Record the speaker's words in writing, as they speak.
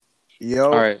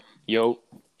Yo. All right, yo,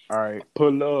 All right.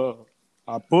 Pull up.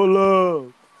 I pull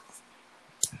up.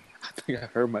 I think I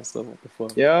heard myself. What the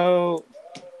fuck? Yo.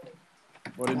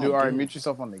 What to God do? All right, damn. mute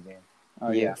yourself on the game.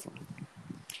 Oh, yeah.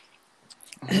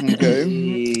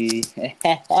 Okay.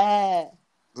 yeah.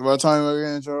 It's about time we're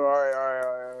gonna intro.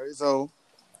 All right. So,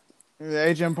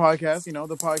 the HM podcast,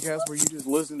 the podcast where you just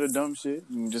listen to dumb shit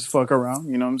and just fuck around.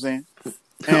 You know what I'm saying?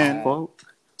 And Fuck.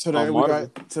 today I'm we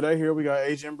Marvin.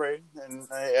 got HM Braden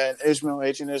and Ishmael,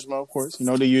 Ishmael, of course.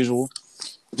 The usual.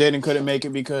 Jaden couldn't make it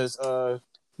because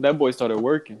That boy started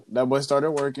working. that boy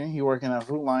started working. He working at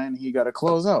Fruit Line. He got to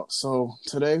close out. So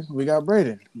today we got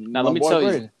Braden. Now My let me boy tell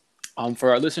Braden. you, for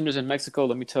our listeners in Mexico,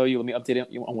 let me update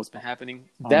you on what's been happening.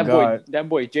 Oh, That God.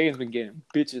 boy Jay's been getting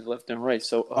bitches left and right.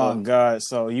 So Oh God!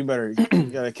 So you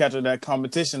gotta catch up that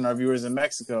competition. Our viewers in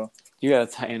Mexico. you gotta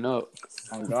tighten up.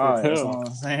 Oh God! That's what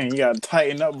I'm saying. You gotta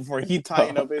tighten up before he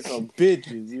tighten up his some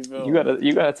bitches. You feel?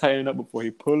 You gotta tighten up before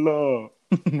he pull up.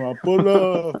 I pull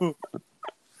up.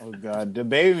 Oh God! The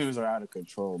babies are out of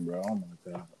control, bro. Oh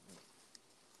my God!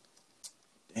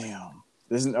 Damn.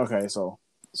 This is okay. So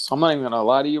So I'm not even gonna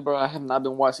lie to you, bro. I have not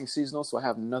been watching seasonal, so I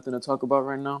have nothing to talk about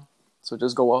right now. So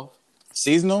just go off.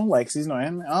 seasonal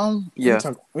anime. Yeah.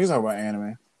 We can talk about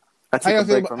anime. I How y'all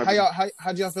feel? from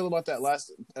How'd y'all feel about that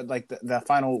last, that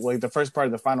final, the first part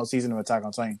of the final season of Attack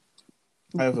on Titan?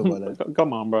 How you feel about that?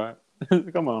 Come on, bro.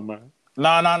 Come on, bro.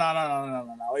 No.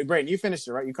 Wait, Brayden, you finished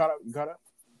it, right? You caught up?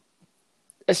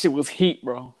 That shit was heat,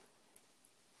 bro.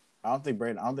 I don't think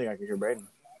I can hear Brayden.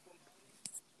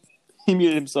 He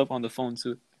muted himself on the phone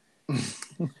too.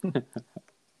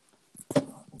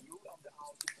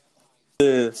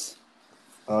 This.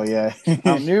 Oh yeah.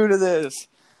 I'm new to this.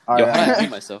 All Yo, right. how do I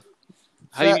mute myself?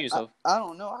 How do you mute yourself? I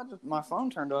don't know. My phone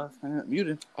turned off and it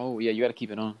muted. Oh yeah, you gotta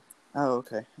keep it on. Oh,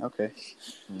 okay. Yeah,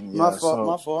 My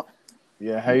fault.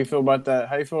 Yeah, how you feel about that?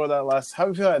 How you feel about that last? How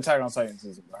you feel about Attack on Titan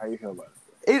season, bro? How you feel about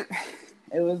it?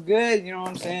 It was good. You know what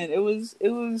I'm saying? It was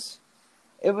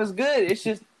good. It's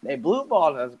just they blue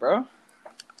balled us, bro.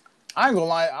 I ain't gonna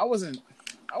lie, I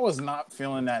was not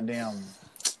feeling that damn.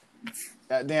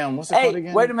 What's it called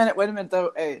again? Wait a minute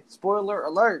though. Hey, spoiler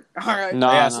alert. All right.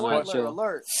 Nah, spoiler chill.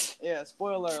 alert. Yeah,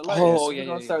 spoiler alert. Oh, We're yeah,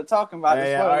 gonna yeah. start talking about the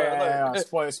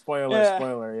spoiler alert. Yeah.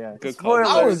 Spoiler. Yeah. Good Spoiler.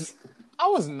 call. I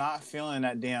was not feeling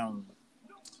that damn.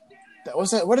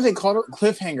 What's that? What do they call it?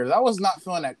 Cliffhangers. I was not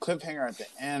feeling that cliffhanger at the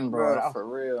end, bro. For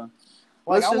real.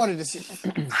 Like I wanted to see.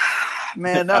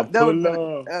 Man, that was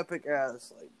an epic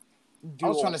ass I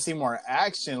was trying to see more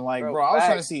action, like Bro, bro. I was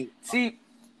trying to see. See,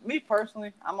 me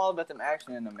personally, I'm all about them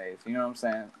action animes. You know what I'm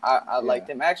saying? I like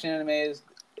them action animes.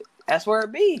 That's where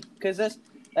it be, because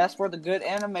that's where the good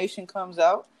animation comes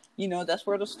out. That's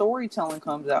where the storytelling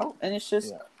comes out, and it's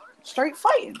just straight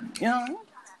fighting. You know what I mean?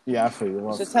 Yeah, I feel you.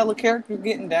 It's just hella characters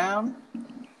getting down.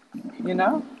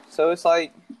 So it's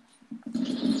like,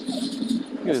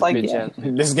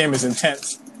 This game is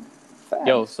intense.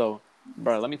 Yo, so,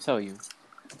 bro, let me tell you.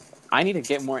 I need to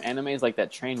get more animes like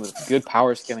that train with good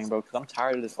power scaling, bro, because I'm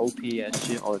tired of this OP ass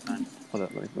shit all the time. Hold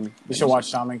up, let me. You should watch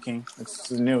Shaman King. It's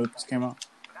new. It just came out.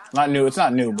 Not new. It's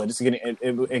not new, but it's getting.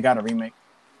 It got a remake.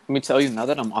 Let me tell you, now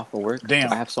that I'm off of work,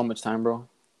 Damn. I have so much time, bro,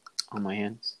 on my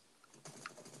hands.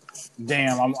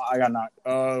 Damn, I got knocked.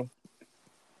 So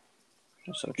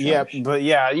Yeah, trash. but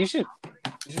yeah, you should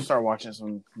start watching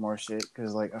some more shit,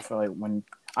 because like I feel like when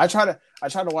I try to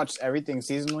watch everything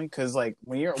seasonally, because like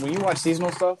when you watch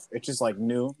seasonal stuff, it's just like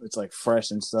new, it's like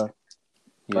fresh and stuff,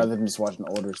 rather than just watching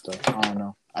older stuff. I don't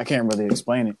know, I can't really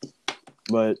explain it,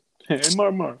 but Hey,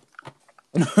 Mar.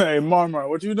 Hey, Mar,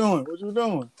 what you doing?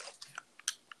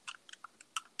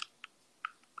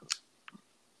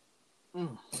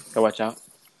 Go watch out.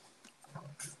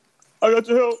 I got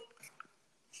your help.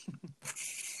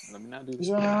 Let me not do this.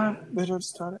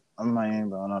 I'm my aim,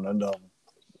 bro. Not a double.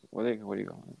 Where are you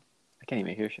going? I can't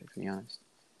even hear shit, to be honest.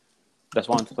 That's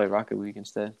why I want to play Rocket League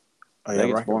instead. Oh That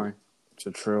yeah, gets boring. It's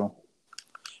true.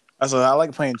 That's what I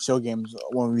like playing chill games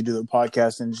when we do the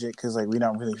podcast and shit, because like we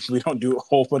don't do a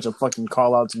whole bunch of fucking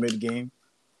call outs mid game.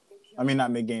 I mean,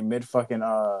 not mid game, mid fucking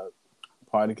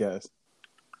podcast.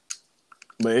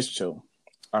 But it's chill.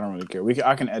 I don't really care.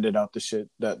 I can edit out the shit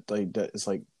that it's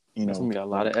like, There's gonna be a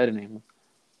lot of editing.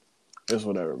 It's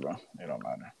whatever, bro. It don't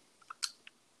matter.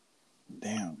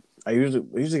 Damn. I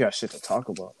usually got shit to talk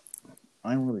about.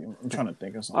 I'm trying to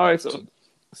think of something. All right,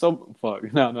 so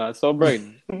fuck. No. So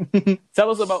Braden,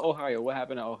 tell us about Ohio. What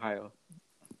happened in Ohio?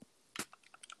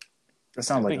 That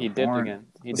sounds like he dipped again.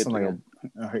 He dipped again.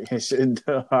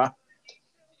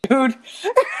 dude.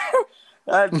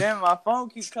 Damn, my phone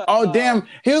keeps cutting off. Damn.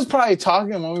 He was probably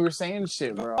talking when we were saying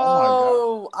shit, bro.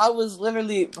 Oh, I was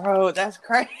literally, bro, that's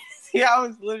crazy. See, I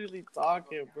was literally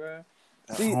talking, bro.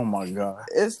 See, Oh my god.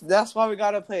 that's why we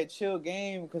gotta play a chill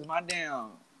game because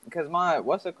my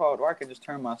what's it called? Or I could just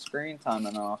turn my screen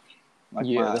timing off. Like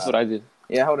That's what I did.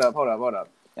 Yeah, hold up.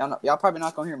 Y'all probably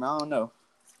not gonna hear me. I don't know.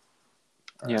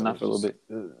 Yeah, not for a little bit.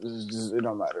 It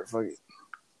don't matter. Fuck it.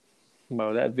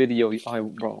 Bro, that video,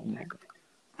 bro, oh my God.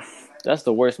 That's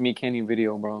the worst Meat Candy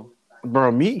video, bro.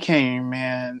 Bro, Meat King,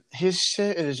 man, his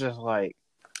shit is just like,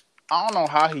 I don't know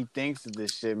how he thinks of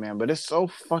this shit, man, but it's so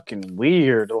fucking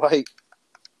weird. Like,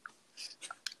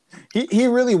 he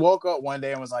really woke up one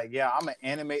day and was like, yeah, I'm gonna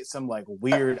animate some like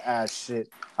weird ass shit.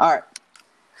 All right,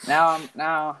 now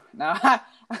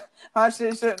my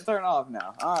shit shouldn't turn off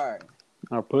now. All right.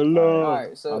 I pull up. All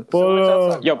right. So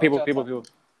Yo, what people.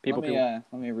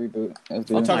 let me reboot.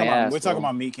 We're talking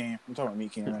about Meat King. I'm talking about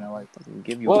Meat King right now. Like,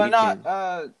 give you. Well,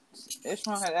 not.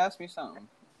 Ishmael had asked me something.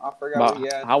 I forgot what he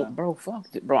asked. Bro, fuck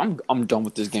it, bro. I'm done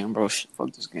with this game, bro. Shit,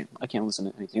 fuck this game. I can't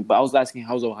listen to anything. But I was asking,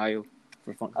 how's Ohio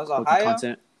for fun? How's Ohio?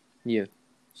 Content? Yeah.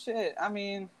 Shit, I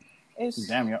mean, it's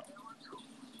damn, yo.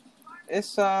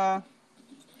 It's God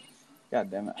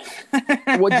damn it.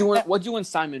 What you and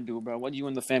Simon do, bro? What you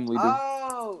and the family do?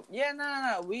 Oh, yeah,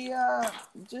 no. We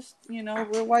just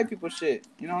we're white people shit.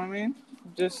 You know what I mean?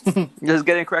 Just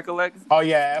getting crack-a-leg. Oh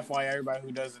yeah, FYI, everybody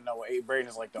who doesn't know, Braden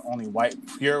is like the only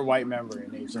pure white member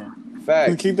in Nation.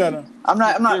 Fact. Keep that up. I'm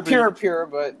not pure,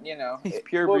 but he's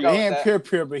pure. He ain't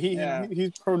pure, but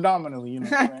he's predominantly,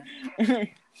 What I'm saying?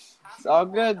 It's all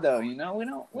good though, we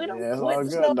don't Yeah, it's all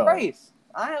good, no though. race.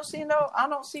 I don't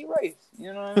see race.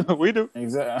 You know what I mean? We do.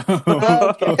 Exactly.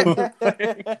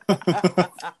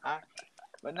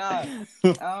 But nah.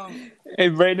 Hey,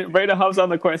 Braden hops on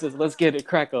the court and says, "Let's get it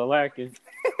crack-a-lacking."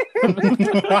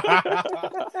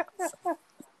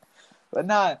 But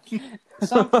nah.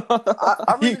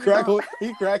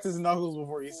 He cracks his knuckles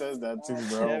before he says that too,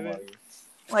 bro. Yeah, Oh my God.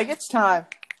 Like it's time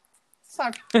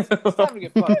to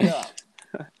get fucked up.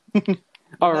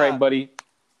 All right, buddy.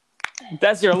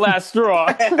 That's your last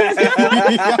straw.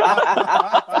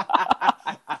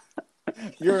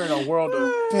 You're in a world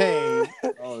of pain.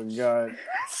 Oh God.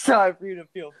 It's time for you to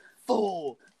feel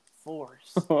full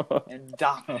force and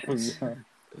dominance. Oh,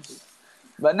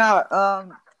 But nah,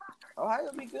 Ohio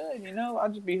will be good, I'll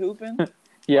just be hooping.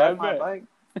 Yeah, I ride my bet. bike.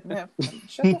 Man,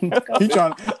 shut the fuck up.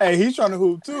 he's trying to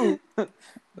hoop too.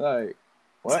 Like,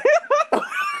 what?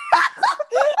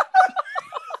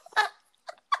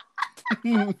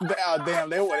 Oh, damn,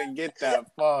 they wouldn't get that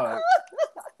far.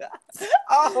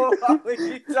 Oh, what are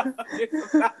you talking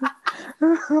about?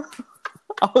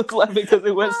 I was laughing because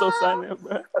it went so silent,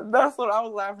 bro. That's what I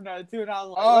was laughing at too, and I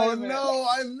was like, Oh wait a minute. no,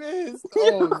 I missed.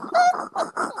 Oh.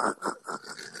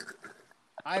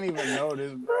 I didn't even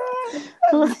notice,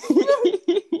 bro.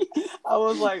 I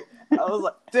was like,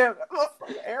 damn,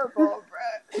 air ball,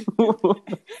 bro.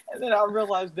 And then I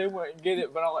realized they wouldn't get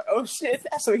it, but I'm like, oh shit,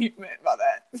 that's what he meant by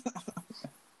that.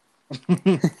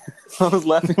 I was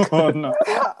laughing. Oh no.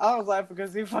 I was laughing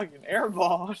because he fucking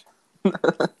airballed.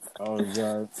 Oh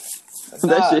God.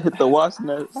 That shit hit the wasp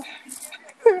net.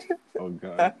 Oh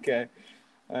God. Okay.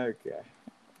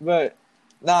 But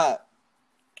nah,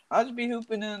 I'll just be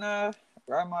hooping and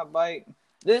ride my bike.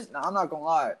 I'm not gonna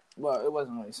lie. Well, it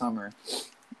wasn't really summer,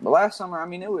 but last summer, I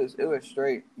mean, it was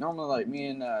straight. Normally, like me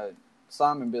and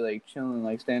Simon be like chilling,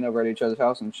 like staying over at each other's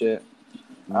house and shit.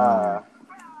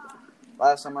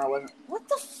 Last summer I wasn't. What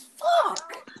the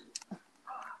fuck?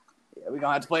 Yeah, we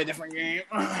gonna have to play a different game.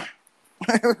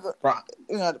 We're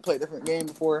gonna have to play a different game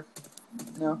before.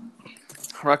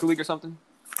 Rocket League or something?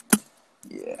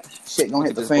 Yeah, shit gonna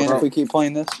hit the fan if we keep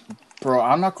playing this. Bro,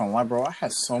 I'm not gonna lie, bro. I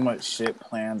had so much shit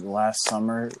planned last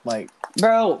summer, like,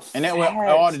 bro, and it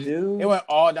went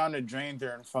all down the drain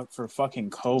during for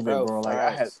fucking COVID, bro. Like,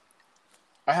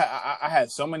 I had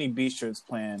so many beach trips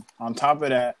planned. On top of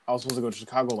that, I was supposed to go to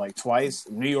Chicago like twice,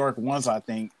 New York once, I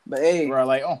think. But hey, bro,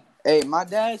 like, hey, my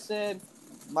dad said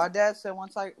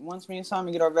once me and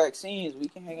Simon get our vaccines, we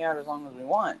can hang out as long as we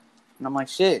want. And I'm like,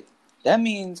 shit. That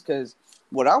means because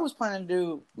what I was planning to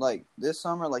do, like this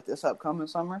summer, like this upcoming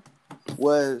summer,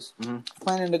 was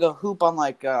planning to go hoop on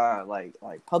like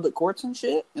public courts and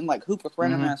shit, and like hoop with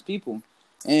random ass people.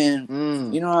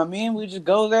 And you know what I mean? We just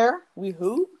go there, we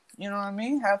hoop. You know what I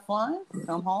mean? Have fun,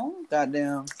 come home.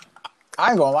 Goddamn. I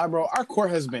ain't gonna lie, bro. Our court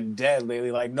has been dead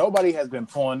lately. Like, nobody has been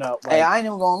pulling up. Like, hey, I ain't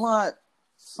even gonna lie.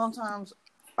 Sometimes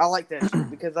I like that shit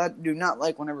because I do not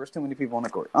like whenever there's too many people on the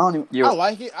court. I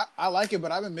like it. I like it,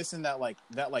 but I've been missing that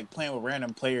playing with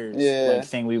random players like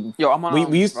thing. I'm on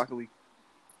we used Rocket League.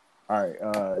 All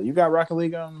right, you got Rocket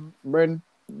League, Braden?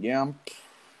 Yeah, I'm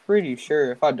pretty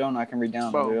sure. If I don't, I can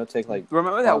re-download Bro, it. It'll take like.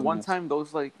 remember that 5 one minutes. time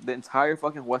those like the entire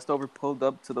fucking Westover pulled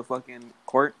up to the fucking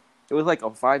court? It was like a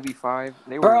 5v5.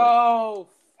 They were like, Bro,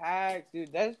 facts,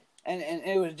 dude. That and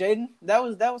it was Jaden. That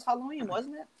was Halloween,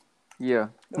 wasn't it? yeah.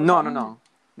 That was No, Halloween.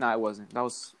 Nah, it wasn't. That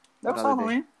was That was another day.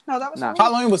 Halloween. No, that was Nah. Halloween.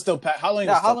 Halloween was still packed. Halloween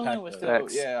Yeah, was still Halloween packed. was though. still.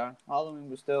 Facts. Yeah, Halloween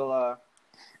was still.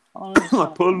 Halloween was still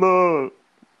Pull up.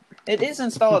 It is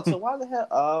installed. So why the hell?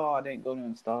 Oh, I didn't go to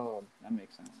install. That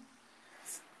makes sense.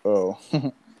 Oh.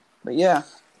 But yeah,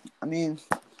 I mean,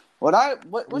 what y'all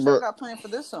Bro. got planned for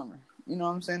this summer? You know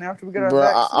what I'm saying? After we get our Bro,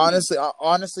 vaccine.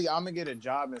 honestly, I'm gonna get a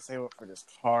job and save up for this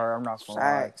car. I'm not gonna lie.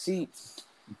 Fact. See,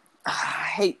 I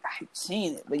hate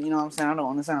seeing it, but you know what I'm saying? I don't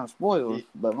want to sound spoiled. Yeah.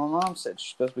 But my mom said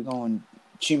she's supposed to be going.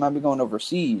 She might be going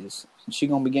overseas. She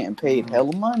gonna be getting paid Mm-hmm.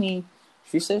 hella money.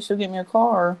 She said she'll get me a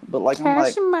car, but like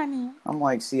I'm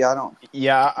like, see, I don't.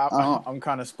 Yeah, Oh. I'm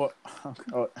kind of spoiled.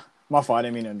 Oh, my fault. I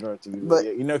didn't mean to interrupt you. But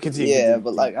Yeah, you know, continue. Yeah, continue,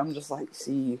 but like I'm just like,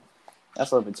 see,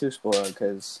 that's a little bit too spoiled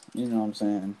because you know what I'm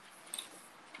saying.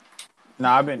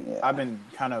 Nah, I've been Yeah.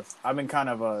 kind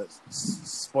of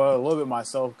spoiled a little bit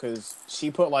myself because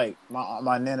she put like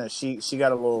my nana. She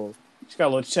got a little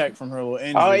check from her little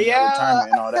injury,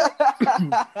 retirement and all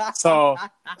that. So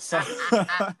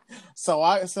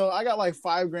I got like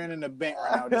 $5,000 in the bank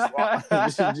right now,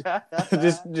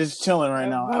 just chilling right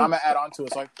now. And I'm gonna add on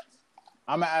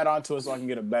to it so I can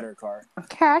get a better car.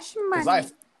 Cash money.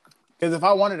 Because if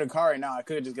I wanted a car right now, I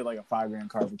could just get like a $5,000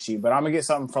 car for cheap. But I'm gonna get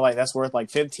something for like that's worth like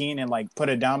 15 and like put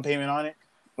a down payment on it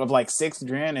of like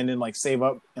 $6,000 and then like save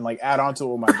up and like add on to it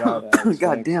with my job.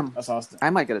 God damn. That's awesome. I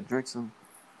might get a drink soon.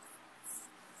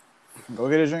 Go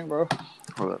get a drink, bro.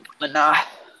 Hold up. But nah,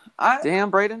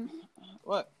 Damn, Brayden.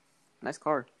 what? Nice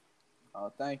car.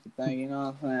 Oh, thank you. You know what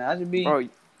I'm saying? I just be, Bro,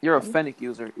 you're a Fennec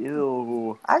user.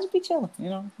 Ew. I just be chilling. You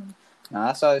know. What I'm saying? Nah,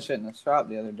 I saw this shit in the shop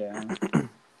the other day.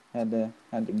 had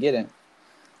to get it,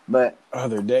 but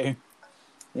Other day.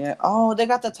 yeah. Oh, they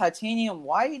got the titanium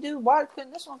white, dude. Why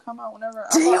couldn't this one come out whenever?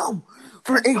 Damn!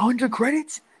 For 800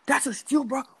 credits? That's a steal,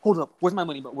 bro. Hold up. Where's my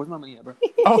money, bro? Where's my money at, bro?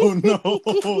 Oh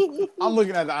no! I'm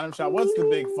looking at the item shop. What's the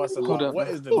big fuss about? Hold up. What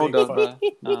is the Hold big up, fuss?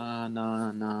 bro.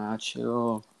 Nah.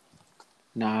 Chill.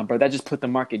 Nah, bro. That just put the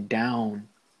market down.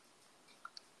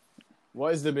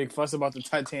 What is the big fuss about the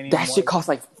titanium? That shit white? costs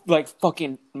like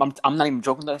fucking. I'm not even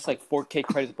joking. That's like 4K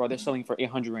credits, bro. They're selling for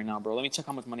 800 right now, bro. Let me check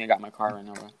how much money I got in my car right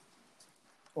now, bro.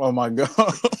 Oh my god!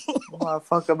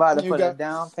 Motherfucker about to You put got- a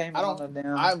down payment I on don't. the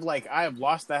damn. I have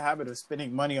lost the habit of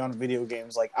spending money on video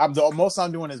games. Like the most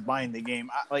I'm doing is buying the game.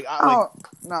 I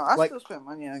I still spend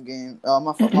money on games.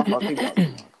 My fault. Keep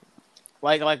going.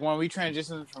 like when we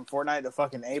transitioned from Fortnite to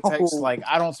fucking Apex. Oh. Like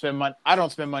I don't spend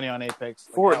money on Apex.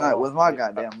 Like, Fortnite hell, was my like,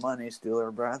 goddamn money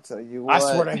stealer, bro. I tell you what. I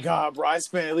swear to God, bro, I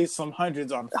spent at least some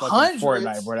hundreds on fucking Hundreds?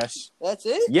 Fortnite, bro. That's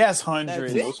it. Yes,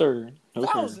 hundreds. That's No, sir. No, sir.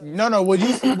 Thousands. No, would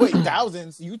you wait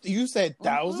thousands? You said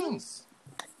thousands?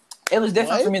 It was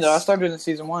different What? for me though. I started in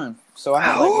season 1, so I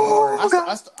had like more.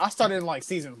 I started in like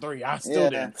season 3. I still Yeah.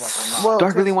 didn't fucking know. Well, Do I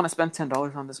really want to spend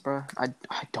 $10 on this, bro? I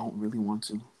don't really want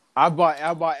to. I bought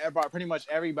pretty much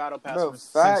every battle pass Bro, from,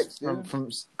 facts,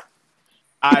 from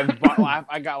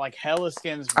I got like hella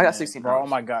skins. I got man, 16 bro. Oh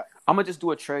my god. I'm gonna just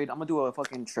do a trade. I'm gonna do a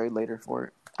fucking trade later for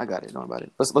it. I got it. Don't worry about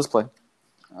it. Let's play.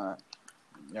 Alright.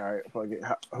 All right, fuck it.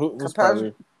 Who's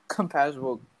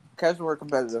Competitive, casual or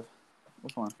competitive?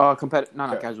 Which one? Competitive. No,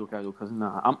 Okay. casual. Cause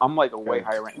I'm like a way Okay.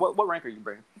 higher rank. What rank are you,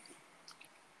 Brayden?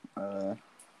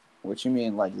 What you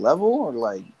mean, like level or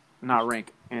like? Not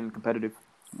rank and competitive.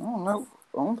 I don't know.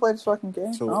 I don't play this fucking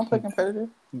game. So- I don't play competitive.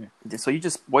 So you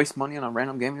just waste money on a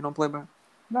random game you don't play, bro?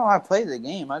 No, I play the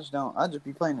game. I just don't. I just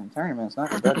be playing in tournaments, not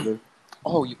competitive.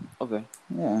 Oh, you okay?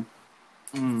 Yeah.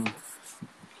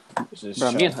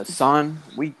 Bro, me and Hassan,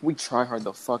 we try hard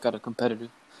the fuck out of competitive.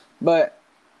 But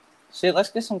shit,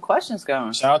 let's get some questions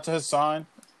going. Shout out to Hassan.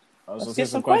 Let's get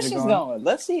some questions going.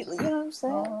 Let's see. You know what I'm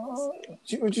saying?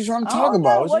 What you trying to I talk don't know.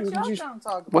 about? What What y'all you- trying to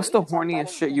talk about? What's the We can talk horniest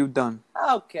about shit you've done?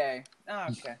 Okay.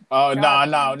 Oh God.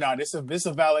 no! This is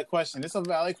a valid question. This is a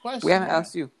valid question. We haven't man.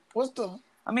 asked you. What's the?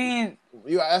 I mean,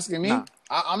 You asking me? Nah.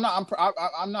 I'm not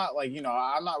like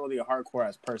I'm not really a hardcore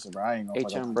ass person, bro. I ain't gonna.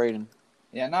 HM Brayden.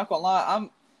 yeah, not gonna lie.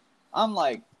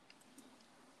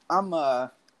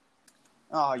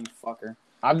 Oh, you fucker.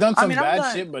 I've done some I mean, I'm bad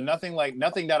not- shit, but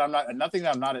nothing that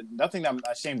I'm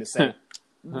ashamed to say.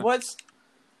 What's?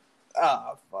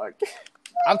 Oh, fuck.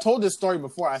 I've told this story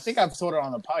before. I think I've told it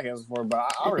on the podcast before,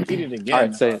 but I'll repeat it again. All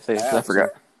right, say it. I forgot.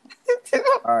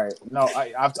 All right, no,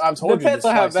 I've told Depends you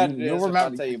on how this. bad Twice. it You'll is.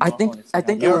 remember. I think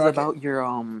it Yeah, was okay. about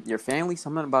your family.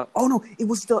 Something about. Oh no, it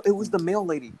was the male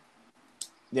lady.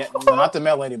 Yeah, no, not the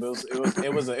mail lady, but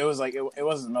it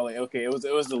wasn't mail lady. Okay, it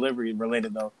was delivery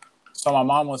related though. So my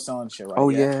mom was selling shit, right? Oh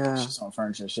yeah. She's selling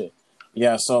furniture and shit.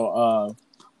 Yeah. So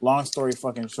long story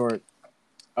fucking short,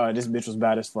 this bitch was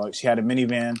bad as fuck. She had a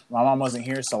minivan. My mom wasn't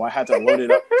here, so I had to load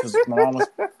it up because my mom was.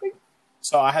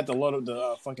 So I had to load up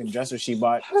the fucking dresser she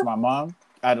bought for my mom.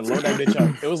 I had to load that bitch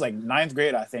up. It was like 9th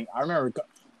grade, I think. I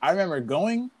remember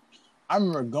going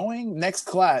next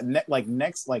class,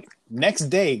 next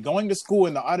day, going to school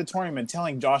in the auditorium and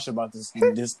telling Josh about this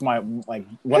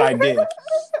what I did,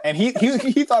 and he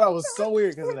thought I was so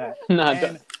weird because of that. Nah,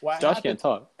 and Josh can't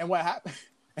talk. And what happened?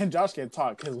 And Josh can't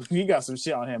talk because he got some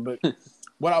shit on him. But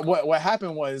what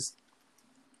happened was,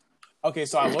 okay,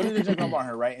 so I loaded the junk up on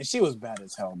her, right, and she was bad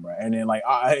as hell, bro. And then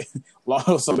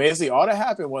so basically all that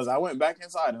happened was I went back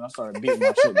inside and I started beating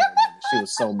my shit. She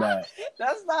was so bad.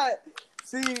 That's not.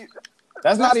 See.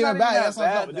 That's not even bad.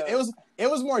 It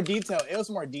was more detailed. It was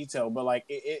more detailed, but like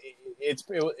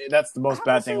that's the most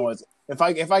bad thing was if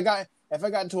I got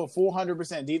into a full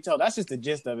 100% detail, that's just the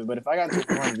gist of it. But if I got into a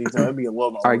full 100% detail, it'd be a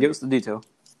little more. All right, give us the detail.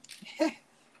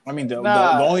 I mean, the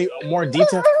only more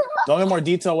detail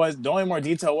was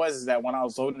is that when I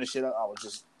was loading the shit up, I was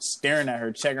just staring at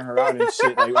her, checking her out and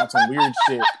shit, like on some weird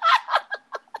shit.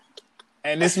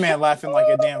 And this man laughing like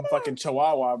a damn fucking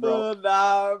chihuahua, bro.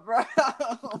 Nah, bro.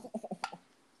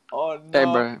 Oh no. Hey,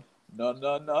 bro.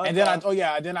 No. And then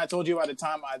I told you about the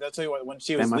time. I'll tell you what. When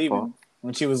she was leaving,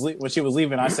 when she was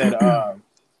leaving, I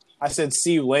said,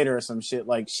 see you later or some shit.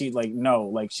 Like she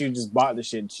just bought the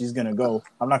shit. She's gonna go.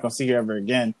 I'm not gonna see her ever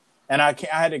again. And I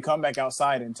had to come back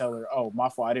outside and tell her, oh, my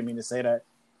fault. I didn't mean to say that.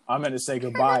 I meant to say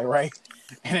goodbye, right?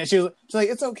 And then she's like,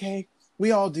 it's okay.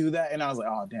 We all do that. And I was like,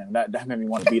 oh damn, that made me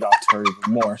want to beat off to her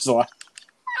even more. So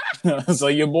so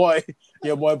your boy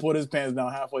put his pants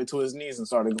down halfway to his knees and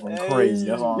started going crazy.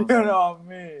 That's all. You know what I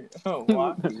mean?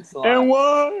 And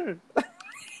what?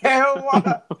 And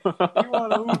what?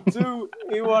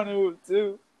 He want to hoop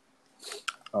too.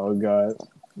 Oh god.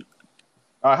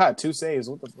 I had 2 saves.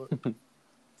 What the fuck?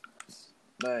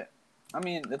 But I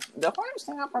mean, the hardest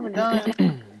thing I've probably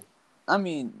done. I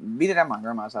mean, beat it at my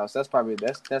grandma's house. That's probably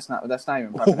that's not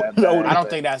even probably that bad. I don't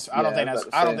think that's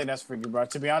freaking, bro.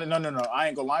 To be honest, no. I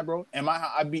ain't gonna lie, bro.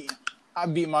 I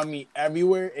beat my meat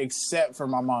everywhere except for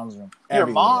my mom's room. Your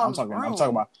everywhere. mom's room. I'm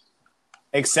talking about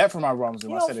except for my mom's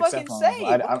room. You I said except for my mom's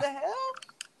room. What the hell?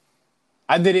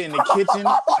 I did it in the kitchen.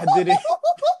 I did it.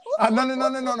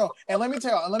 No. And let me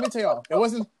tell y'all. It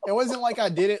wasn't like I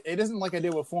did it. It isn't like I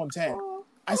did with Form 10.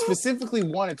 I specifically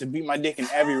wanted to beat my dick in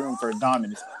every room for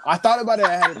dominance. I thought about it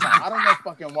ahead of time. I don't know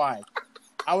fucking why.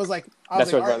 I was like,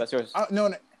 that's yours, bro. That's yours. No,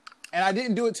 and I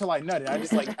didn't do it till I nutted. I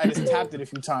just tapped it a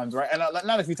few times, right? And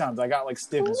not a few times. I got like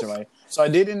stiffness, right? So I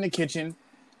did it in the kitchen.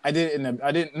 I've nutted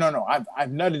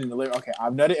in the living. Okay,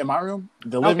 I've nutted in my room,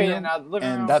 the living room,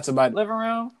 and that's about living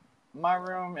room, my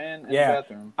room, and the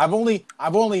bathroom. I've only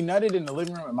nutted in the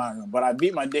living room and my room, but I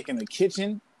beat my dick in the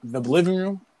kitchen, the living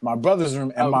room, my brother's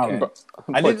room, and my room.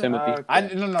 I did Timothy. I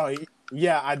did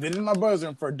it in my brother's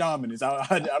room for dominance.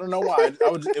 I don't know why.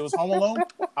 It was Home Alone.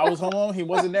 I was Home Alone. He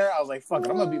wasn't there. I was like, fuck it,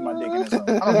 I'm gonna beat my dick in his room.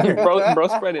 I don't care.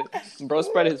 Bro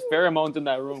spread his pheromones in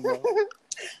that room, bro.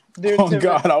 Dude,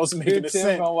 God, I was making a Tim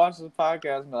sense. gonna watch this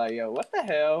podcast and be like, yo, what the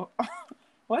hell?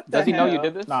 What the hell? Does he know you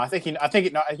did this? No, I think he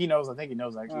knows. I think he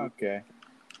knows actually. Okay.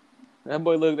 That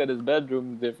boy looked at his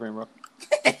bedroom different, bro.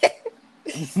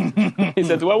 He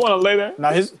said, do I want to lay there?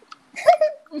 Now his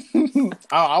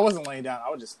I wasn't laying down. I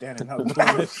was just standing up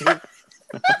doing this shit.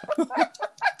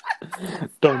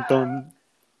 Dun dun.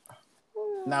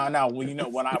 Now,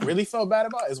 when I really felt bad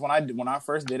about it is when I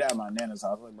first did it at my nana's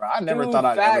house. Like, bro, I never thought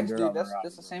I'd ever jerk off her house.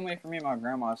 That's the same way for me at my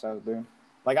grandma's house, dude.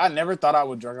 Like, I never thought I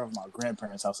would jerk off my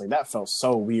grandparents' house. Like, that felt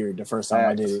so weird the first time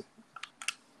I did it.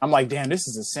 I'm like, damn, this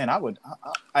is a sin. I like,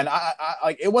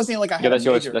 it wasn't like I had a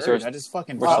major urge. I just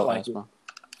fucking felt like it.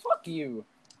 Fuck you.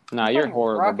 Nah, you're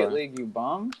horrible, Rocket bro. League, you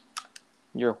bum.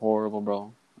 You're horrible,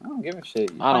 bro. I don't give a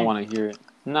shit. I don't want to hear it.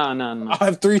 No. I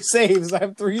have 3 saves. How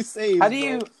do you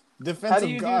do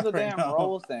the damn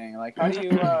roll thing? Like, how do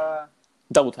you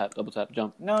double tap,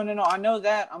 jump? No. I know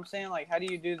that. I'm saying, like, how do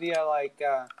you do the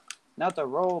not the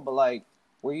roll, but like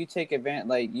where you take advantage,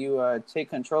 like you take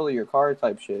control of your car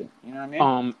type shit. You know what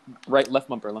I mean? Left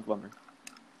bumper.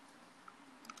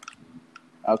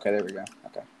 Okay, there we go.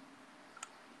 Okay.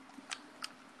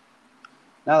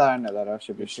 Now that I know that, I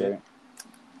should be straight.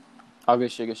 Oh,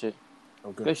 good shit.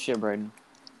 Oh, good shit, Braden.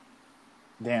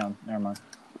 Damn, never mind.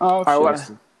 Oh, all right,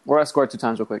 we're gonna score 2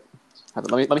 times real quick.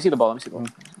 Let me see the ball. Look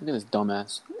at this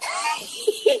dumbass.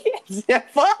 Yeah,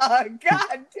 fuck!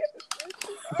 God damn.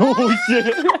 Oh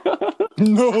shit!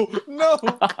 No.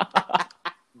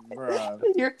 Bruh.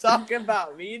 You're talking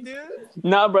about me, dude?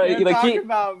 Nah, bro. You're Like talking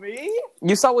about me?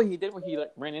 you saw what he did when he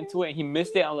like ran into it and he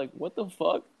missed it. I was like, what the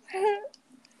fuck?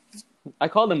 I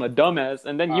called him a dumbass,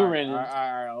 and then you ran in. All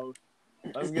right.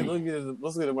 Let's get it.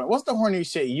 What's the horny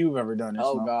shit you've ever done?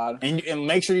 Oh God! And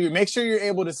make sure you're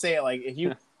able to say it. Like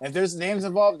if there's names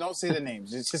involved, don't say the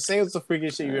names. Just say what's the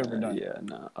freakiest shit you've ever done. Yeah,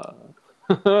 nah.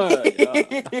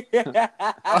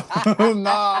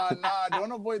 Nah.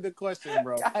 Don't avoid the question,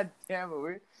 bro. God damn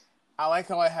it! I like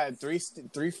how I had three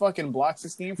fucking blocks of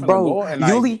steam from the goal, and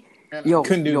Yuli, I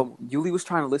couldn't do. Yuli was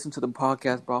trying to listen to the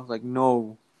podcast, bro. I was like,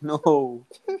 no, no,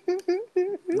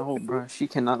 bro. She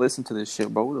cannot listen to this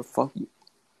shit, bro. What the fuck?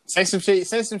 Say some shit.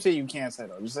 Say some shit you can't say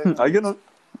though. Just say. I get it.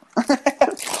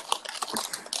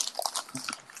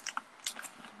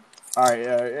 All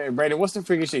right, Brandon. What's the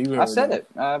freakiest shit you ever? I said done? it.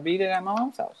 I beat it at my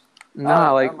mom's house.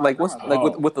 Nah, Oh, what's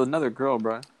with another girl,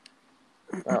 bro?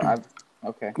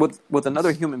 Okay. With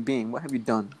another human being, what have you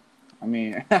done? I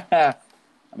mean,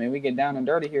 we get down and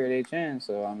dirty here at HN,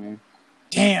 so I mean.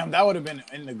 Damn, that would have been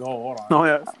in the goal. Hold on. Oh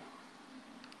yeah.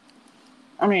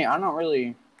 I mean, I don't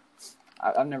really.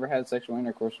 I've never had sexual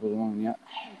intercourse with a woman yet.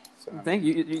 So. Thank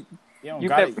you.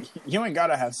 You ain't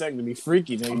gotta have sex to be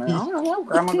freaky, nigga. I mean, I don't know.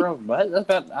 Grab my girl's butt. That's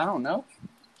about. I don't know.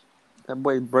 That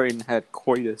boy Braden had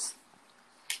coitus.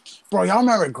 Bro, y'all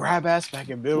remember grab ass back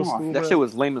in middle school? That shit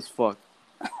was lame as fuck.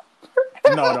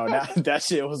 No, that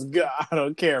shit was good. I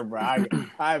don't care, bro. I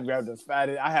have grabbed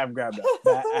I have grabbed a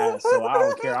fat ass, so I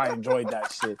don't care. I enjoyed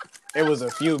that shit. It was a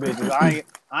few bitches.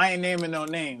 I ain't naming no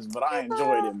names, but I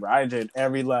enjoyed it, bro. I enjoyed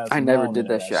every last. I never did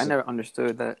that shit. I never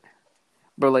understood that,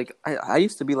 bro. Like I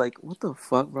used to be like, what the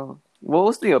fuck, bro? What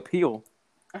was the appeal?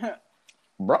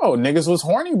 Bro, niggas was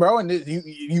horny, bro, and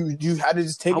you had to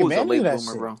just take advantage of that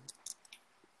shit, bro.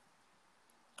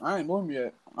 I ain't born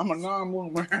yet. I'm a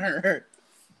non-boomer.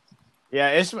 Yeah,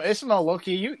 it's no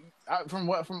low-key. From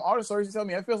all the stories you tell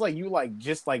me, it feels like you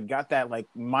just got that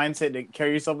mindset to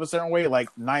carry yourself a certain way, like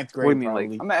ninth grade. What do you mean,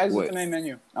 probably. I'm gonna exit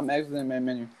the main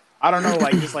menu. I don't know,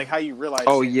 just how you realize.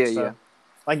 Oh shit yeah.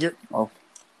 Like you're. Oh.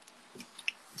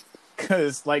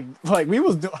 Cause like we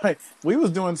was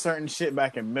doing certain shit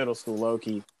back in middle school, low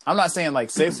key. I'm not saying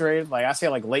sixth grade. Like I say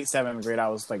late seventh grade, I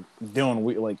was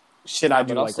doing shit. I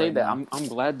do. But I'll say right that now. I'm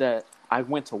glad that I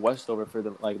went to Westover for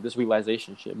the this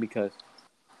realization shit because.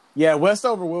 Yeah,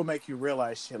 Westover will make you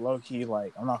realize shit, low key.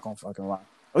 I'm not gonna fucking lie.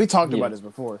 We talked about this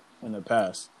before in the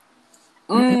past.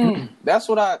 That's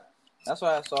what I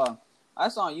saw. I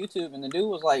saw on YouTube, and the dude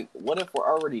was like, "What if we're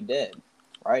already dead?"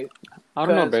 Right? I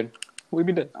don't know, man. We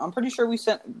be dead. I'm pretty sure we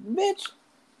sent, bitch.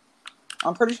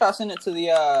 I'm pretty sure I sent it to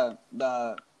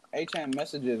the HM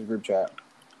messages group chat.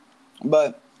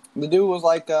 But the dude was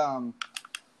like,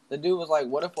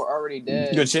 "What if we're already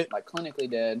dead? Good shit. Like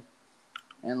clinically dead,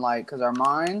 and because our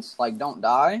minds don't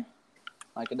die,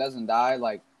 it doesn't die,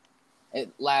 it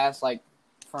lasts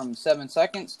from 7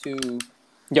 seconds to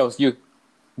Yo, it's you.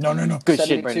 No. Good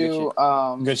shit,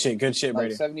 Brandon. Good shit,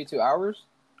 Brady. 72 hours,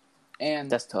 and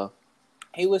That's tough.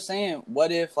 he was saying,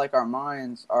 what if our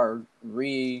minds are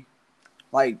looking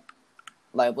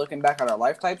back at our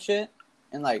life type shit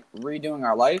and redoing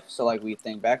our life, so we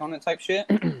think back on it type shit,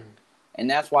 and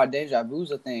that's why deja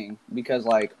vu's a thing, because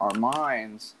our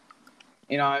minds,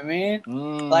 you know what I mean,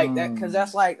 that, because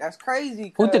that's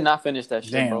crazy. Who did not finish that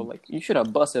shit, Damn. bro? You should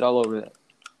have busted all over that.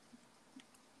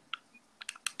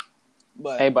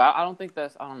 But Hey, but I don't think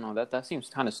that's. I don't know. That seems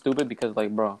kind of stupid because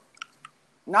bro.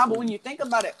 nah, but when you think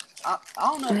about it, I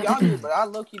don't know if y'all do, but I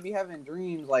low-key be having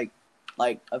dreams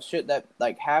of shit that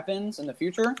happens in the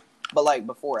future, but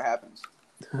before it happens.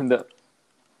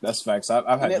 That's facts. I've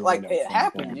had And it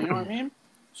happened. You know what I mean?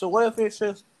 So what if it's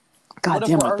just God what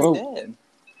damn if we're it, bro. already dead?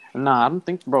 Nah, I don't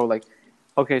think, bro.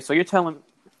 Okay, so you're telling.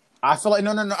 I feel like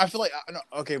no. I feel like no,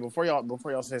 okay. Before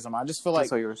y'all say something, I just feel like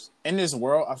That's all yours. in this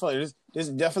world, I feel like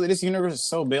this universe is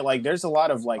so big. There's a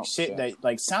lot of shit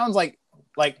that sounds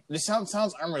this sounds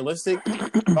unrealistic.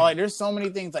 But there's so many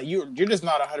things that you're just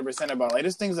not 100% about.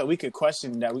 There's things that we could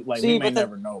question that we we may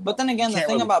never know. But then again, the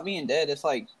thing about being dead, it's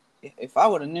if I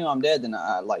would have knew I'm dead, then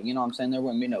I you know what I'm saying, there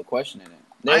wouldn't be no questioning it.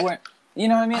 There weren't. You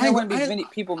know what I mean? There wouldn't be many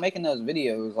people making those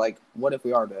videos. What if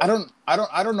we are dead?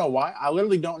 I don't know why. I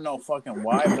literally don't know fucking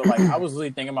why. But I was really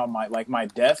thinking about my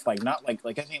death. Not I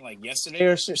think yesterday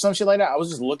or some shit like that. I was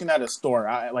just looking at a store.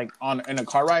 In a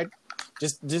car ride.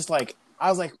 Just I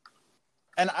was like,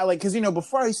 and I because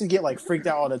before I used to get freaked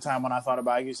out all the time when I thought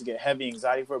about it, I used to get heavy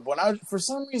anxiety for it. But for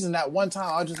some reason that one time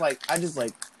I was just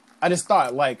I just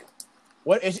thought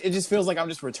what it just feels like I'm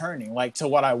just returning to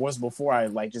what I was before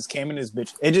I just came in this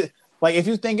bitch. It just if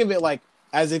you think of it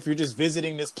as if you're just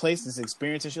visiting this place, this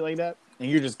experience and shit like that,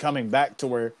 and you're just coming back to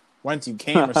where once you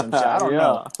came or some shit. I don't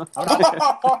know.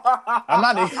 I'm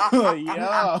not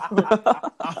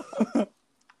yo.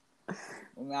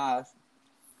 Nah.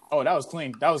 Oh, that was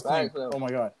clean. That was clean. Oh my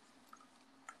god.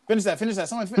 Finish that.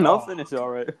 Someone finish. No, finish it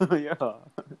already. Yeah.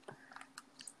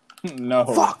 No.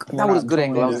 Fuck. That was good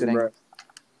angle. That was good angle.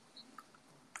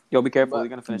 Yo, be careful. But- You're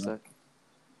gonna finish that.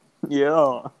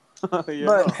 Yeah.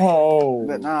 Yeah.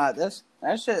 But nah,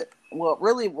 that shit. What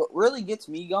really gets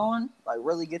me going, like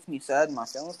really gets me sad in my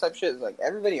feelings type shit, is like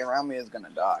everybody around me is gonna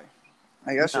die.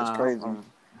 Like that shit's crazy.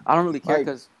 I don't really care Like,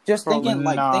 because just thinking in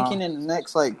the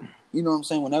next, like, you know what I'm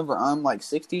saying, whenever I'm like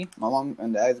 60, my mom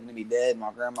and dad's gonna be dead,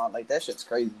 my grandma, like that shit's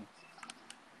crazy.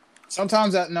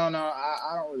 Sometimes I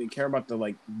don't really care about the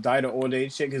like die to old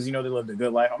age shit because you know they lived a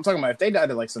good life. I'm talking about if they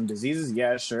died of like some diseases,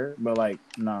 yeah, sure, but like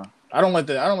nah. I don't let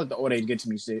the old age get to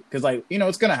me shit because like you know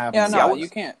it's gonna happen. Yeah, no, See,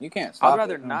 you can't stop. I'd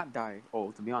rather not die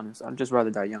old, to be honest. I'd just rather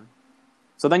die young.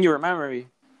 So then you remember me.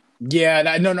 Yeah,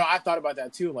 no, I thought about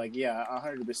that too. Like, yeah,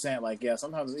 100%. Like, yeah,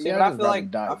 sometimes. See, yeah, but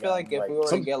I feel like if we were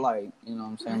to get like, you know what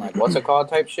I'm saying, like what's it called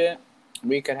type shit,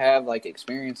 we could have like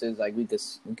experiences like we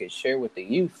could share with the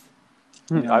youth.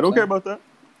 You know I don't care about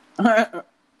that.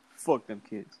 Fuck them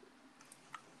kids.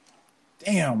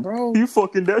 Damn, bro. You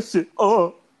fucking that shit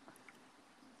up.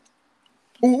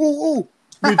 Ooh.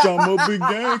 Bitch, I'm a big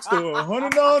gangster.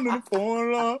 $100 in the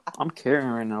corner. I'm carrying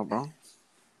right now, bro.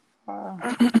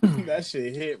 That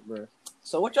shit hit, bro.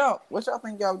 So what y'all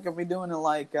think y'all gonna be doing in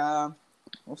like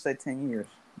we'll say 10 years?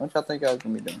 What y'all think y'all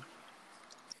gonna be doing?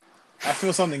 I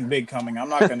feel something big coming. I'm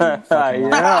not gonna. Yeah.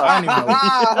 I don't even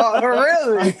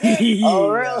know. Oh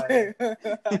really?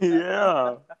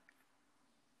 Yeah.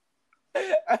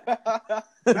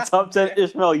 Top 10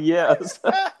 Ishmael, yes.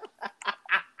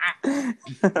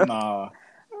 Nah.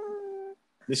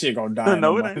 This shit gonna die.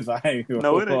 No, it ain't. I ain't gonna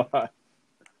No, it ain't. lie.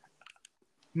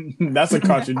 That's a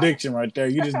contradiction right there.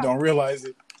 You just don't realize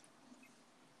it.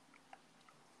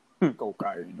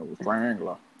 Cocaine, no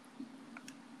strangler.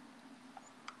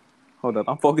 Hold up,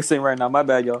 I'm focusing right now. My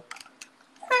bad, y'all.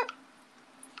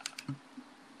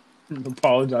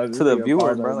 Apologize To the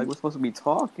viewer, bro. Like, we're supposed to be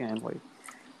talking. Like,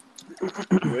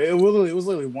 it was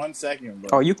literally 1 second, bro.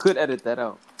 oh, you could edit that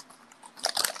out.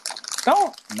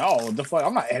 Don't. No, the fuck.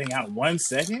 I'm not editing out 1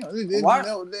 second. Why?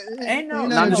 No, Ain't no. you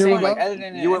no, know I'm the just saying, joke, like bro?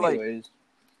 editing it You were like- anyways.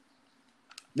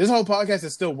 This whole podcast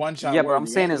is still one shot. Yeah, but I'm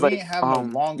saying is like, you said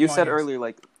points. earlier,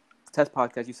 like, test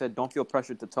podcast, you said don't feel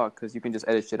pressured to talk because you can just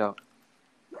edit shit out.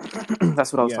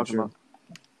 That's what I was talking about.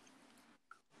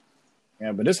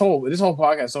 Yeah, but this whole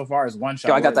podcast so far is one shot.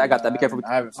 Yo, I got that. Be careful.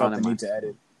 I haven't felt Oh, the never need to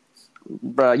edit.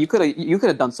 Bruh, you could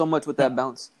have done so much with that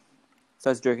bounce.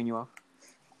 Starts jerking you off.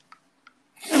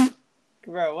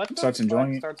 Bro, what the Starts fuck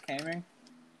enjoying it. starts gaming?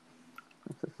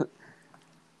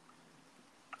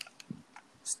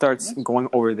 Starts going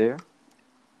over there.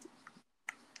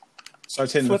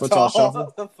 Starts hitting the futsal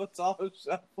shuffle. The futsal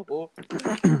shuffle.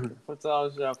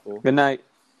 Futsal shuffle. Good night.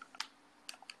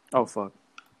 Oh, fuck.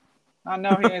 I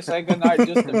know he ain't say goodnight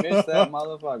just to miss that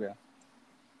motherfucker.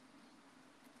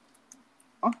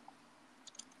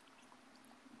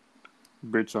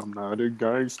 Bitch, I'm not a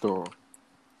gangster.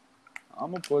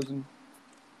 I'm a pussy.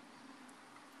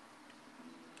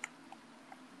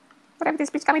 Whatever this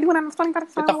bitch got me doing, I'm funny. Get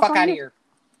the fuck out of here.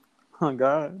 Oh,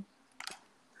 God.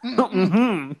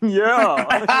 Mm-hmm. Yeah.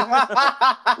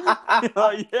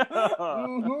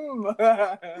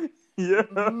 Yeah.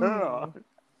 Yeah.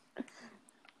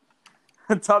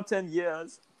 Top 10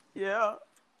 yes. Yeah.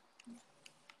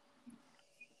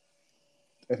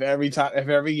 If every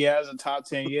yeah is a top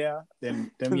 10, yeah,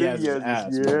 then them yeah is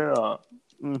ass. Yeah. Bro.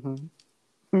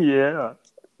 Mm-hmm. Yeah.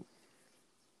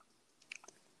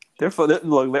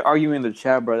 Look, they're arguing in the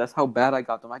chat, bro. That's how bad I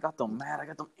got them. I got them mad. I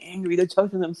got them angry. They're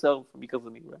touching themselves because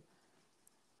of me, bro.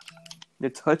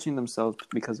 They're touching themselves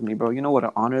because of me, bro. You know what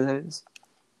an honor that is?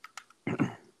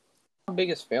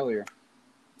 Biggest failure,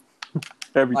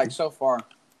 Everything. like so far.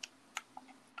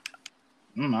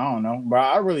 I don't know, bro.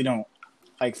 I really don't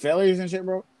like failures and shit,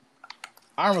 bro.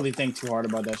 I don't really think too hard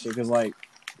about that shit because, like,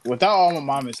 without all of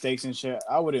my mistakes and shit,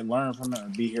 I wouldn't learn from it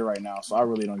and be here right now. So I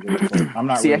really don't give a fuck. I'm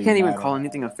not. See, really I can't even mad call at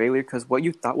anything a that. failure because what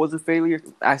you thought was a failure,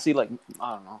 actually, like,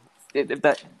 I don't know. If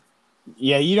that,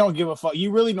 Yeah, you don't give a fuck.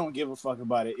 You really don't give a fuck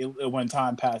about it when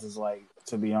time passes. Like,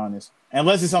 to be honest,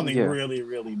 unless it's something really,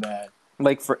 really bad.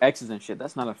 like, for exes and shit,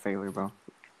 that's not a failure, bro.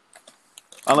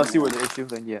 Unless you were the issue,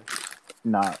 then yeah.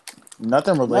 Nah,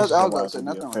 nothing I was relationship gonna wise say would be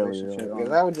nothing a on failure. relationship because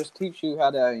that would just teach you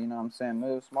how to, you know what I'm saying,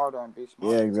 move smarter and be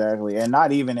smarter. Yeah, exactly. And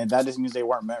not even if that just means they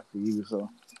weren't meant for you. So.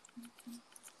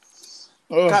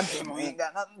 God damn it, we ain't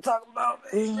got nothing to talk about.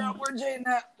 Hey, bro, where Jaden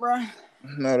at, bro?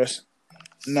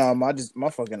 No, my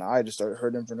fucking eye just started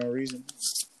hurting for no reason.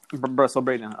 Bro, so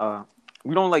Brayden,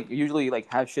 we don't like usually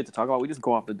like have shit to talk about. We just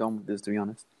go off the dome with this, to be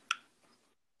honest.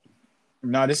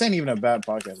 No, this ain't even a bad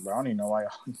podcast, bro. I don't even know why.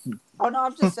 Oh no,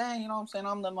 I'm just saying. You know what I'm saying?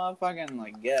 I'm the motherfucking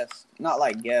like guest, not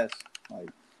like guest. Like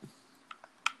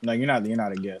No, you're not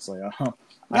a guest. Like I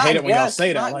not hate it when y'all guest,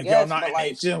 say that. not Like guest, y'all not but in like,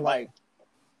 that shit. Like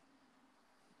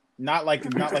not like a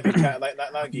cat. Like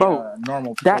Bro, a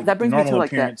normal. that brings me normal to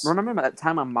like appearance. that. Remember that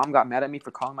time my mom got mad at me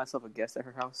for calling myself a guest at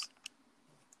her house?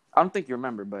 I don't think you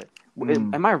remember, but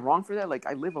am I wrong for that? Like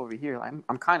I live over here. Like,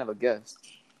 I'm kind of a guest.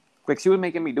 Like she was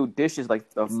making me do dishes. Like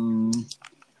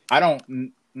I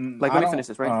don't. Like let me finish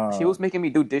this right. She was making me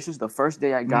do dishes the first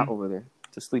day I got over there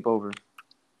to sleep over.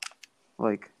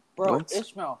 Like bro, what?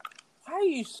 Ishmael, why are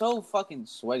you so fucking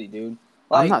sweaty, dude?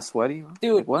 Like, I'm not sweaty,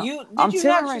 dude. Like, what? I'm chilling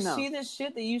not right just now. see this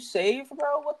shit that you saved,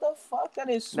 bro? What the fuck? That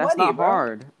is sweaty, That's not bro.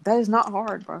 hard. That is not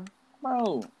hard, bro.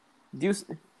 Bro, Do you?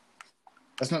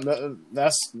 That's not.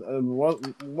 That's what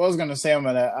I was gonna say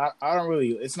about that. I don't really.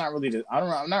 It's not really.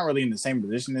 I'm not really in the same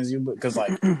position as you, because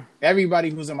like everybody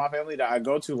who's in my family that I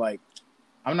go to, like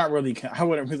I'm not really. I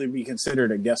wouldn't really be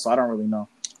considered a guest, so I don't really know.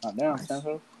 damn,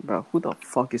 Bro, who the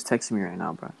fuck is texting me right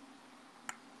now, bro?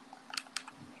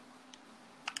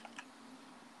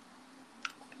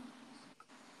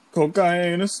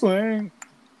 Cocaine is slang.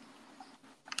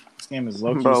 This game is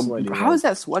low key sweaty. How is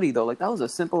that sweaty though? Like that was a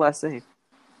simple ass save.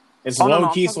 It's no, low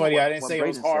I'm key talking sweaty. about I didn't what say it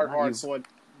was Brayden said, not you. hard sweat.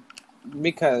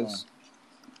 because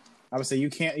I would say you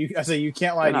can't. I say you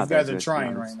can't lie. They're These not guys that are good, to be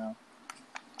trying honest. right now.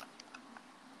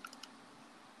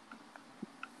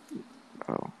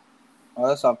 Bro. oh,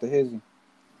 that's off the hizzy.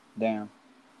 Damn,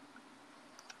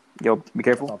 Yo, be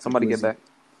careful. That's Somebody get Glizzy. back.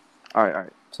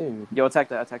 Alright. dude. Yo, attack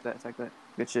that.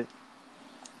 Good shit.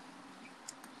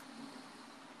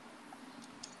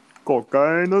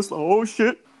 Cocaine, that's oh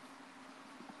shit.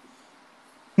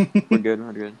 We're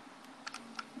good.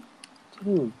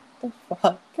 Dude, the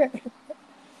fuck?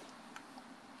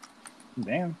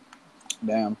 Damn.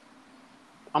 Damn.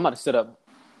 I'm about to sit up.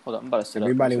 Hold up, I'm about to sit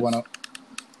Everybody up. wanna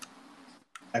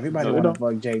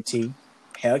fuck JT.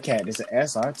 Hellcat is an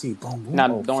SRT. Boom boom. Nah,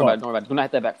 Oh, don't worry about it. Do not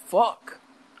hit that back. Fuck.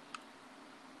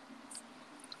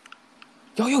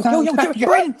 Yo,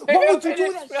 Brayden, why would you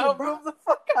do that shit, bro? Move the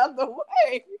fuck out of the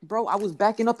way. Bro, I was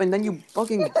backing up and then you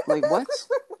fucking like what?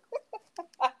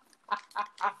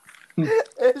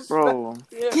 Bro,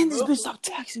 can this bitch stop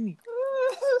texting me?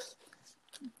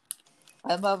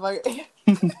 That motherfucker.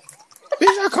 Bitch,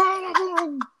 I call my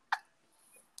phone.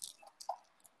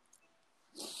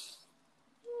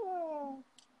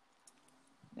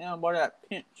 Damn, boy, that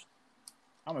pinch.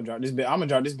 I'm gonna drop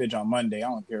this bitch on Monday. I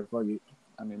don't care. Fuck it.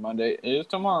 I mean, Monday is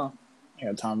tomorrow. I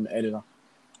got time to edit on.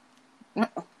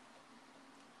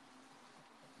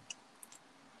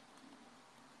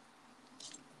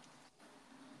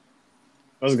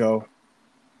 Let's go.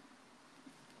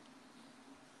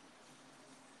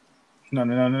 No.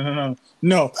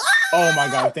 No. Oh my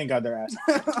god, thank God they're ass.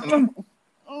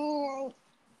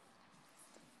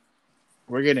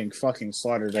 We're getting fucking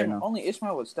slaughtered right Damn, now. only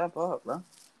Ishmael would step up, bro.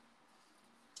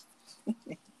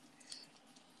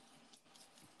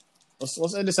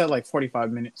 Let's end this at like 45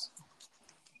 minutes.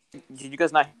 Did you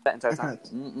guys not hear that entire time?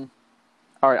 Mm-mm.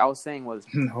 Alright, I was saying when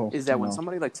No.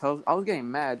 somebody like tells, I was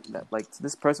getting mad that like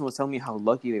this person was telling me how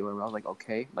lucky they were. I was like,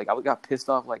 okay, like I got pissed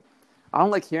off. Like I don't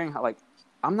like hearing how like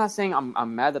I'm not saying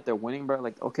I'm mad that they're winning, bro.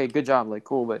 Like okay, good job, like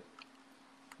cool, but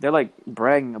they're like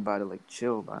bragging about it. Like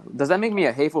chill about it. Does that make me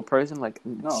a hateful person? Like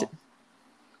No. shit.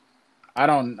 I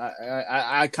don't.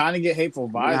 I kind of get hateful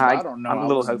vibes. Nah, but I don't know. I'm a I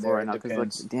little wasn't hateful there. right now It because like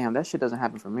depends. damn, that shit doesn't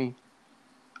happen for me.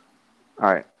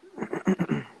 All right.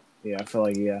 Yeah, I feel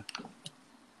like yeah.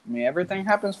 I mean, everything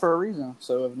happens for a reason.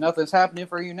 So if nothing's happening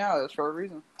for you now, that's for a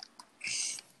reason.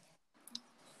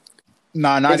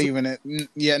 Nah, not It's- even it.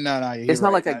 Yeah, no. It's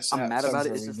not like That's I'm mad about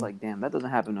it. It's just like damn, that doesn't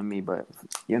happen to me. But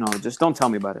you know, just don't tell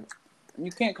me about it.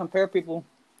 You can't compare people.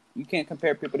 You can't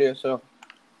compare people to yourself,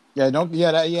 yeah, don't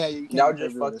yeah that yeah. You can't That would compare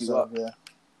just people fuck to you yourself, up.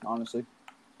 Yeah. honestly.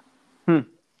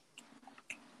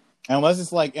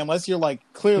 Unless you're like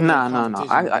clearly Nah, in no.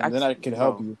 competition with them, then I could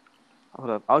help bro. you. Hold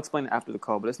up, I'll explain it after the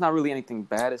call. But it's not really anything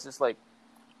bad. It's just like,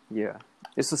 yeah,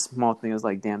 it's a small thing. It's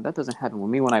like damn, that doesn't happen with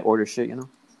me when I order shit. You know.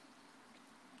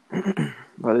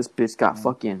 Bro, this bitch got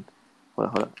fucking.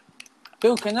 Hold up.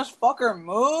 Dude, can this fucker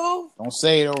move? Don't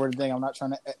say it over the thing. I'm not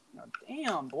trying to.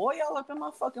 Damn, boy, y'all up in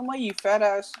my fucking way, you fat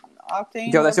ass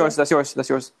octane. Yo, that's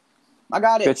yours. I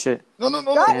got it. Good shit. No.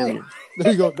 Got it. Damn.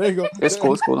 There you go. It's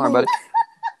cool. Don't worry about it.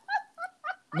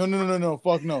 No.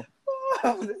 Fuck no.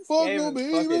 This Fuck game no, is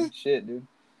baby. fucking shit, dude.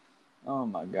 Oh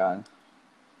my god.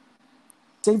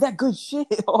 Say that good shit.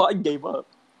 Oh, I gave up.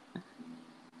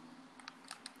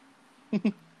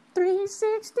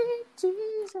 360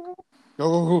 Jesus.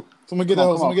 Go. Someone get that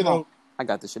hoe. Someone get that hoe. I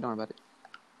got this shit. Don't worry about it.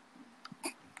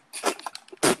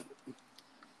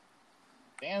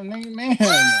 Damn, nigga, man.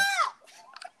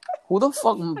 Who the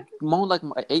fuck moaned like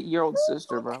my 8-year-old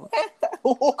sister, bro?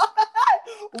 What?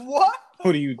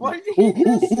 What do you What think? did he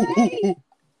just say?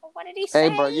 What did he say?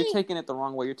 Hey, bro, you're taking it the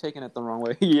wrong way.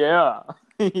 Yeah.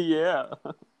 Yeah.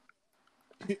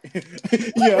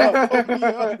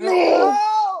 Yeah. No!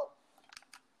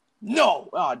 No!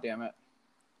 Oh, damn it.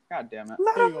 God damn it.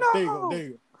 There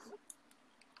you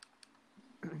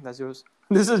go. That's yours.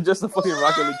 This is just a fucking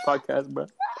Rocket League podcast, bro.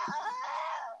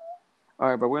 All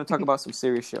right, bro. We're gonna talk about some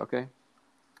serious shit, okay?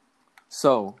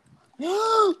 So,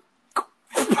 Damn.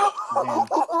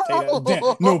 Damn.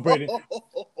 No, Brayden.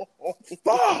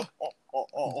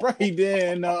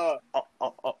 Brayden.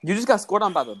 you just got scored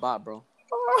on by the bot, bro.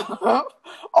 That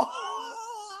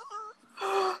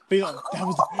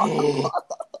was.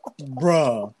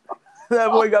 Bruh.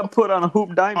 That boy got put on a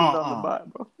hoop diamond on the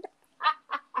bot, bro.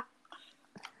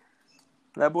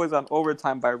 That boy's on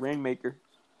overtime by Rainmaker.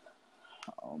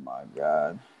 Oh my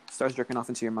god. Starts jerking off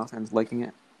into your mouth and is liking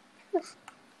it.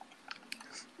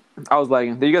 I was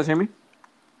lagging. Did you guys hear me?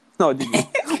 No, did you?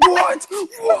 What?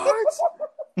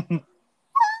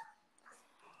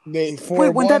 Wait,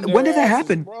 when did that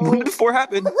happen? When did 4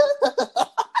 happen?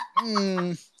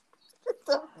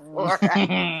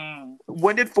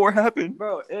 When did 4 happen?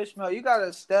 Bro, Ishmael, you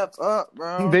gotta step up,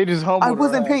 bro. They just humbled. I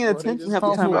wasn't paying bro. attention half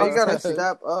the time. Bro, I you gotta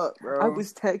step up, bro. I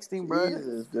was texting, bro.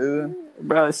 Jesus, dude.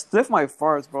 Bro, stiff my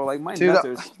farts, bro. Like my nuts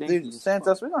are stinky. Dude,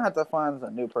 Santos, we're gonna have to find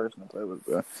a new person to play with,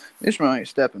 bro. Ishmael ain't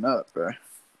stepping up, bro.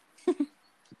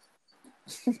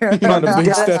 Not a big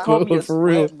Guys step called me a up for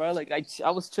real. sweat, bro. Like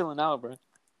I was chilling out, bro.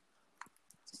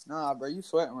 Nah, bro, you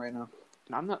sweating right now.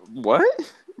 I'm not. What?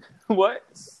 What?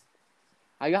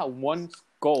 I got one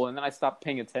goal and then I stopped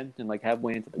paying attention like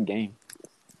halfway into the game.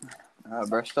 Nah,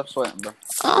 bro, stop sweating, bro.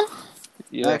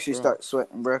 Yeah, Actually, bro. start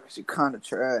sweating, bro, because you kind of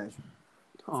trash.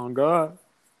 Oh God.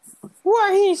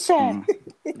 What he said?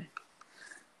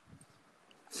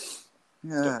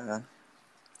 Yeah.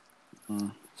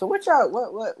 So what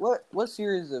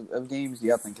series of games do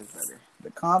y'all think is better?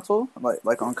 The console,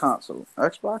 like on console,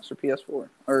 Xbox or PS4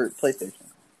 or PlayStation?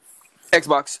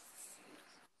 Xbox.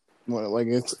 What, like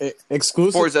it's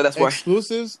exclusive? Forza, that's why.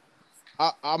 Exclusives.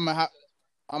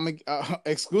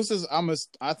 Exclusives.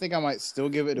 I think I might still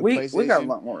give it to PlayStation. We got a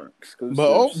lot more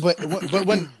exclusives. But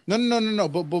when no.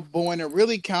 But when it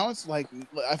really counts, like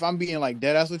if I'm being like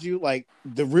dead ass with you, like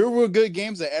the real good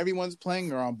games that everyone's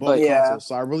playing are on both consoles.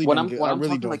 So I really don't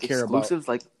care about exclusives.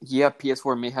 Like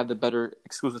PS4 may have the better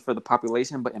exclusives for the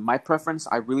population, but in my preference,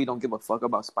 I really don't give a fuck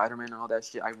about Spider-Man and all that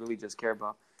shit. I really just care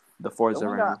about the Forza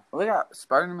right now. We got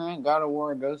Spider-Man, God of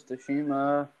War, Ghost of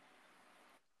Tsushima.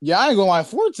 Yeah, I ain't gonna lie,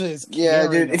 Forza is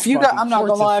dude. If you got, I'm not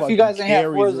gonna lie, if you guys ain't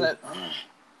have Forza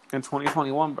in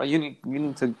 2021, bro, you need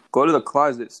to go to the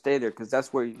closet, stay there, because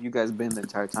that's where you guys been the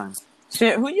entire time.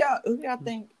 Shit, who y'all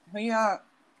think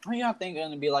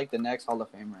gonna be like the next Hall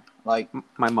of Famer? Like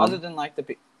my mom. Other than like the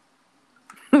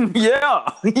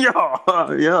yeah. Other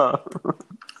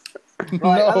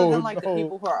than like the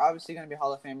people who are obviously gonna be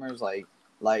Hall of Famers, like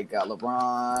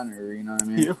LeBron, or you know what I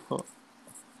mean? Yeah.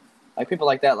 Like people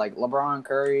like that, like LeBron,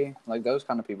 Curry, like those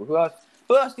kind of people. Who else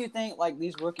do you think like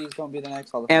these rookies gonna be the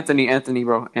next Hall of Famer? Anthony,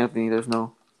 bro. Anthony, there's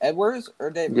no Edwards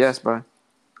or Davis? Yes, bro.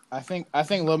 I think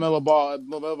LaMelo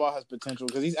Ball has potential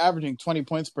because he's averaging 20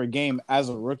 points per game as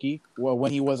a rookie. Well,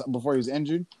 before he was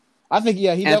injured, I think he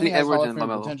Anthony definitely has Edwards Hall of and Fame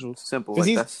LaMelo. potential. Simple.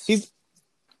 Because he's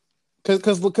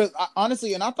because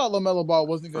honestly, and I thought LaMelo Ball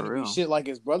wasn't going to be shit like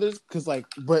his brothers. Because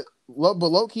but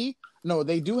low key, no,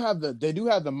 they do have the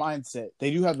mindset.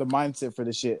 They do have the mindset for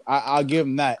the shit. I'll give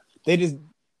them that. They just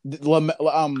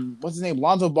what's his name?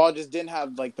 Lonzo Ball just didn't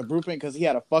have like the blueprint because he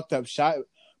had a fucked up shot.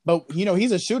 But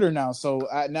he's a shooter now. So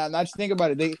now just think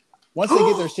about it. Once they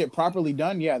get their shit properly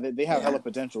done, they have hella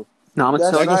potential. No, I'm gonna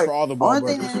tell you for all the ball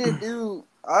brothers. Only thing they need to do,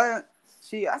 I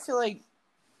feel like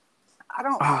I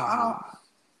don't. No.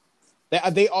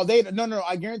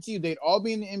 I guarantee you, they'd all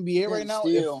be in the NBA right now.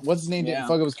 If, what's his name didn't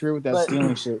fuck up his career with that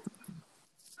stealing shit.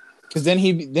 Because then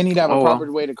he'd have a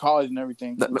proper way to college and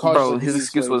everything. Bro, his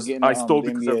excuse was, I stole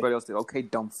because everybody else did. Okay,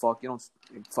 dumb fuck. You don't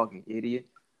fucking idiot.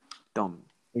 Dumb.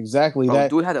 Exactly. Bro, that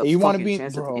dude had a you fucking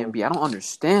chance at the NBA. I don't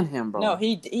understand him, bro. No,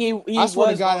 he I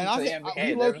swear to God, and I think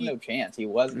there was no chance. He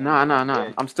wasn't.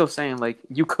 No. I'm still saying, like,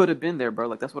 you could have been there, bro.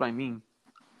 Like, that's what I mean.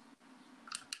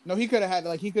 No, he could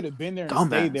have been there and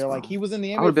stayed there. Bro. Like, he was in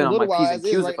the NBA I would have been for a on little my while. P's and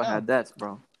Q's if I had that,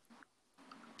 bro.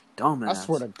 Dumbass. I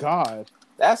swear to God.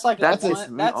 That's like that's a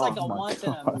once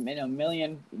in a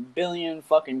million billion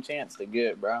fucking chance to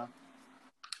get, bro.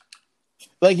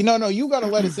 Like, no, you gotta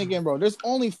let it sink in, bro. There's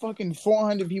only fucking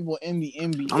 400 people in the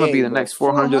NBA. I'm gonna be the next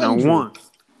 401.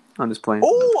 I'm just playing.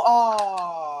 Oh,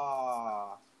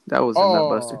 that was a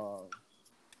nutbuster.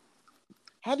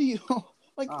 How do you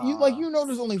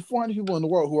there's only 400 people in the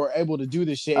world who are able to do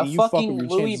this shit, and you fuck up your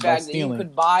Louis chances by bag stealing. That you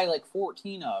could buy like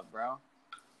 14 of, bro.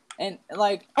 And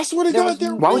like, I swear to God,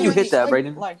 why would you hit that,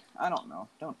 Brayden? Like, I don't know.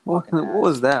 What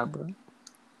was that, bro?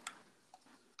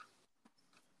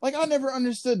 Like, I never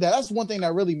understood that. That's one thing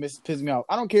that really pissed me off.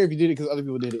 I don't care if you did it because other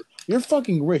people did it. You're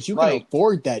fucking rich. You can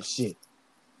afford that shit.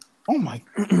 Oh my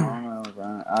God. I don't know,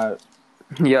 bro.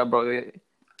 Yeah, bro.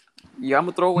 Yeah, I'm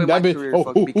gonna throw away my career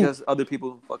because other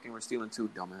people fucking were stealing too,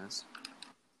 dumbass.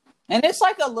 And it's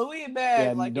like a Louis bag,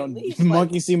 yeah, like don't, at least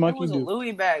monkey like, see, monkey it was do. a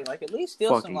Louis bag, like at least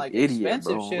steal some like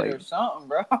expensive shit or something,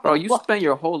 bro. Bro, you spent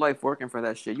your whole life working for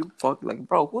that shit. You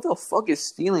bro, who the fuck is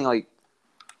stealing? Like,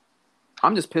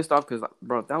 I'm just pissed off because,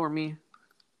 bro, if that were me,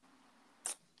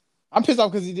 I'm pissed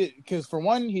off because for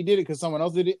one, he did it because someone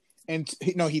else did it, and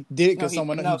he did it because he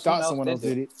thought someone else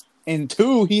did it, and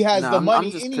two, he has the money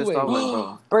I'm just anyway. Pissed off, like,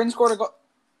 bro. Brayden scored a goal.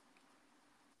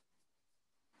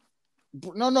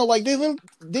 No, like they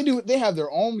have their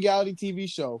own reality TV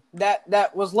show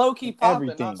that was low key popping.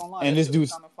 Everything, not gonna lie, and this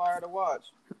dude's kind of fire to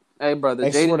watch. Hey, brother,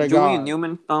 Julian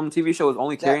Newman TV show is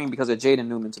only carrying because of Jaden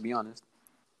Newman. To be honest,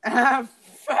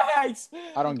 facts.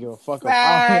 I don't give a fuck.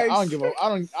 I don't give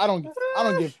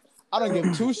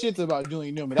two shits about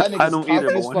Julian Newman. That nigga's I don't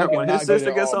either. But when his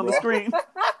sister gets on the screen.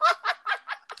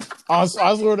 I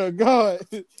swear to God.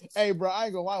 Hey, bro, I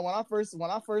ain't gonna lie. When I first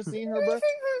seen her, bro,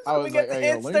 I was like,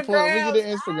 hey, yo, let me get the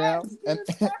Instagram. And,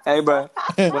 hey, bro,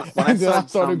 when I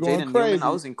started going Jaden crazy. Newman, I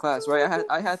was in class, right?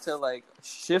 I had to like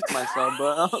shift myself, bro.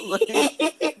 I was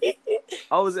like,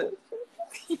 how was it?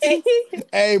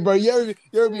 Hey, bro, you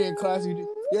ever be in class? You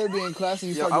ever be in class and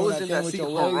you start doing that thing with your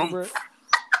legs, bro?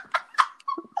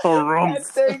 That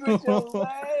thing with your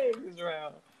legs,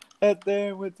 bro. That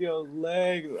thing with your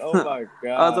legs. Oh my God.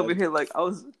 I was over here like I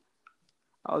was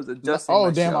adjusting.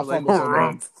 Oh damn! I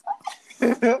fumbled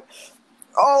so bad.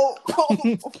 Oh.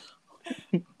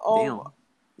 Damn.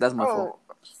 That's my fault.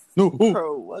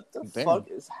 Bro, what the fuck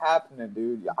is happening,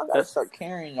 dude? Y'all gotta start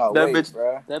carrying y'all weight,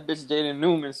 bro. That bitch Jaden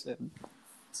Newman said,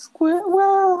 "Square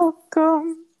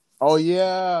welcome." Oh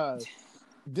yeah.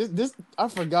 This I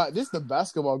forgot. This is the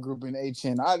basketball group in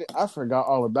HN. I forgot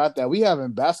all about that. We having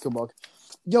basketball.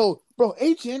 Yo, bro,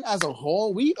 HN as a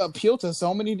whole, we appeal to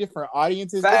so many different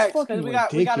audiences. Facts, it's fucking we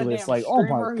got ridiculous. A like, oh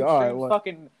my God,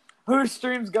 who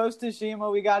streams Ghost of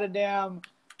Tsushima? We got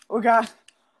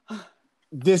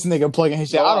this nigga plugging his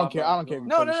shit. I don't care.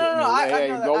 No. I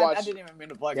know go watch. I didn't even mean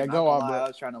to plug. Yeah, go on, bro. I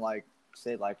was trying to like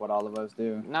say like what all of us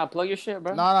do. Nah, plug your shit,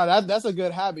 bro. No, that's a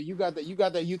good habit. You got that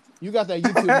YouTube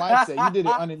mindset. You did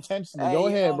it unintentionally. Hey, go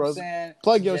ahead, bro.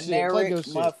 Plug your shit. Plug your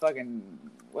shit. Motherfucking.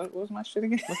 What was my shit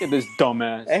again? Look at this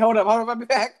dumbass. Hey, hold up, I'll be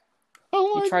back.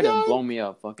 Oh my You tried God. to blow me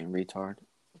up, fucking retard.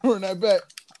 Run that back.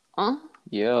 Huh?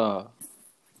 Yeah.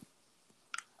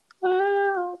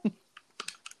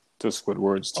 Two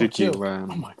Squidwards, Tiki, man.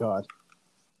 Oh my God.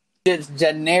 It's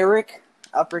generic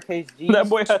uppercase G. That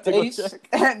boy had to go check.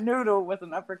 And Noodle with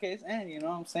an uppercase N. You know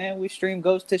what I'm saying? We stream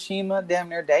Ghost of Tsushima damn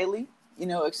near daily. You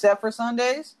know, except for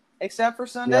Sundays.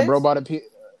 Yeah, bro bought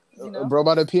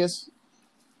a PS.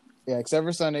 Yeah, except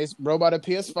for Sundays. Bro bought a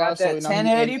PS5, so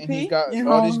he's got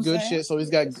all this good shit. So he's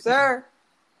got, yes, sir.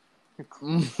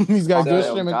 He's got good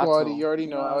streaming quality. You already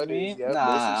know how it is. Yeah,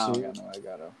 I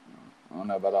don't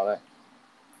know about all that.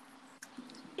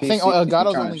 I think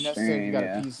Elgato's only necessary if you got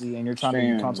a PC and you're trying to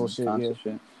do console shit.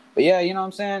 But yeah, you know what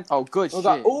I'm saying? Oh, good shit.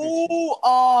 Dude,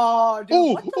 what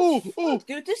the fuck,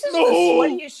 dude? This is the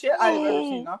sweatiest shit I've ever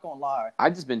seen, not gonna lie. I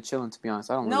just been chilling, to be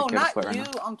honest. I don't really care to sweat right now. No,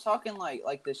 not you. I'm talking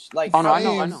like this, like I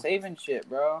know. saving shit,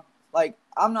 bro. Like,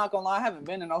 I'm not gonna lie, I haven't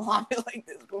been in a lobby like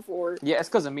this before. Yeah, it's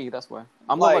because of me, that's why.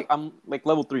 I'm like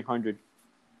level 300.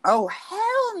 Oh,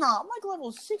 hell no. I'm like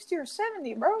level 60 or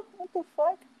 70, bro. What the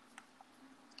fuck?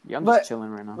 Yeah, I'm just chilling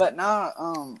right now. But nah,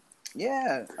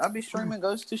 yeah, I'll be streaming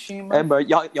Ghost of Tsushima. Hey, bro,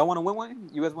 y'all want to win one?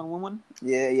 You guys want to win one?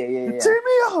 Yeah. Turn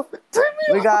me off.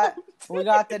 We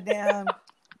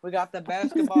got the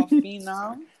basketball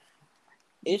phenom,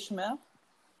 Ishmael.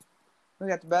 We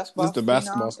got the basketball. This is the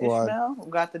basketball phenom, squad. Ishmael.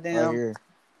 We got the damn. Right here.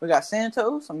 We got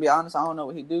Santos. I'm gonna be honest, I don't know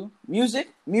what he do. Music.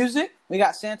 We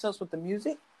got Santos with the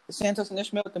music. Santos and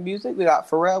Ishmael with the music. We got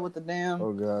Pharrell with the damn.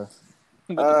 Oh God.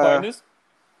 You got the finest?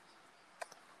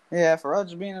 Yeah, Pharrell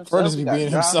just being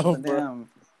himself. Bro.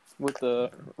 With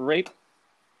the rape.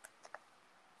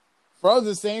 Fro's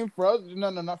the same. Fro, no,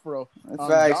 not Fro.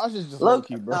 Facts. Josh is just Low low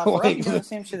key, bro. Nah, Fro Like, be doing the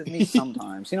same shit as me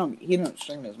sometimes. He don't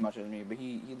stream as much as me, but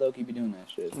he low key be doing that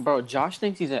shit. Bro, Josh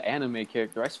thinks he's an anime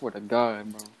character. I swear to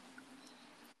God, bro.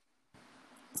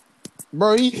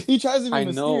 bro, he tries to be I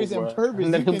know, mysterious bro. and purpose.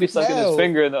 And then You he'll can be sucking his tell.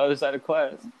 finger in the other side of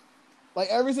class. Like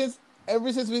ever since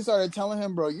we started telling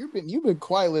him, bro, you've been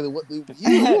quiet lately.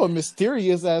 You a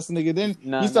mysterious ass nigga. Then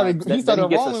he started then he gets a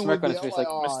rolling smirk with on it. his face, I'm like,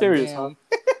 "Aw, mysterious, damn."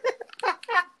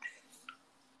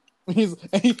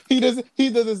 huh? He does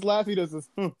this laugh. He does this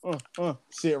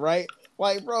shit, right?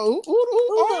 Like, bro, who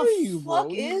are the you, bro?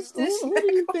 fuck is this Who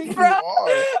do you think bro?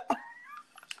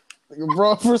 you are,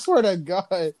 bro? For swear to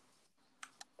God,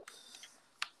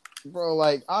 bro.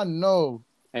 Like, I know.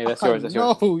 Hey, that's yours. That's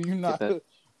no, yours. you're not. That.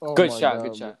 Oh Good my shot. God, Good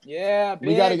bro. shot. Yeah, bitch.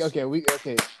 We gotta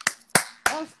okay.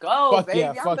 Let's go, Fuck baby. yeah,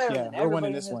 I'm fuck better yeah. than We're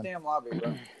winning everybody this in one. this damn lobby,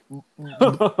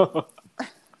 bro.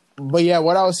 But yeah,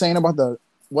 what I was saying about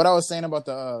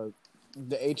the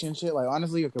H and shit, like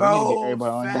honestly, okay, we need to get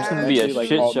everybody on here. That's gonna be a Eventually,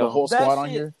 shit like, show. the whole That squad on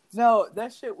shit- here. No,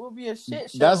 that shit will be a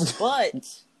shit show. That's- but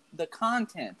the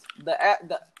content, the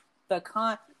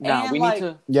Nah, and we like, need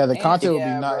to. Yeah, the And- content would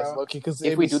yeah, be nice, bro. low-key, because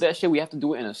If we do that shit, we have to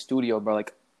do it in a studio, bro.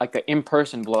 Like an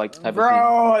in-person vlog type of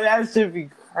bro, that should be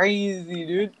crazy,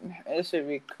 dude. That should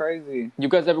be crazy. thing. You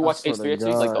guys ever watch swear to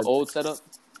H3X, like the God. old setup?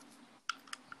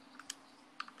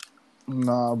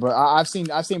 No, but I've seen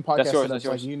podcast That's yours, setups, that's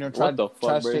like yours. Trash What the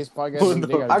fuck, Brady? Chase podcast. What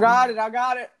they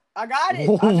the- I got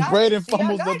it. Braden See, I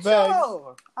fumbles got the bag.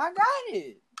 y'all. I got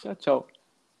it. Shut up.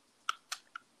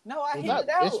 No, I Was hit that it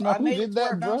out. Ishmael I who made did it to where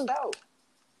that, it bounced out.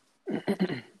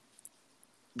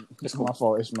 It's my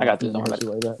fault. It's I got this. Don't Don't worry hit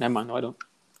you like that. Never mind. No, I don't.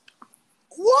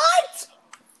 What?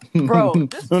 Bro,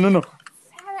 this No. fat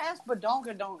ass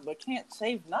badonka but can't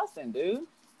save nothing, dude.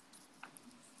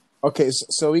 Okay,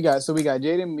 so we got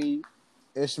Jaden, me,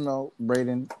 Ishmael,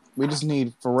 Braden. We just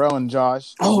need Pharrell and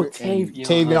Josh. Oh, And Tavion.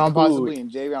 Tavion Dude. possibly,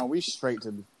 and Javion. We straight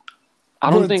to be. I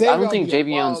don't Bro, think Tavion be a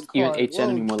Javion's wild even card, 8'10"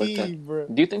 anymore like low-key, that. bro.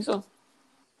 Do you think so?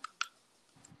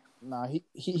 Nah,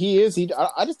 he is.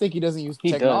 I just think he doesn't use He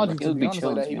does, technology like, to he'll be be honest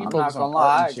chilling, like that. to He be be I'm honest. not focused gonna on art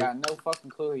lie, I and shit. got no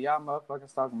fucking clue who y'all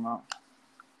motherfuckers talking about.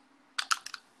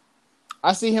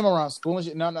 I see him around school and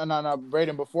shit. No,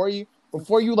 Braden. Before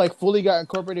you like fully got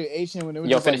incorporated with Asian when it was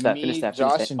Yo, just finish like that, me, finish that,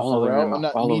 Josh, finish that. and All over their Pharrell. mouth,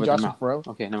 Not all me, over their Josh, and mouth. Pharrell.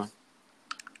 Okay, never mind.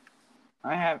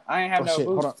 I ain't have Oh no shit!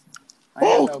 Hold on. boost. I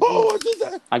ain't have no I boost. did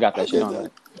that. I got that I shit did on that.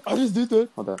 that. I just did that.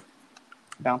 Hold up.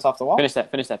 Bounce off the wall. Finish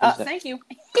that. Finish that. Thank you.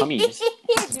 Cummies.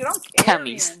 Dude, I'm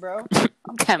carrying, Cummies. bro.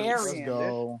 I'm Cummies. carrying, Let's dude.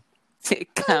 go.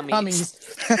 Cummies.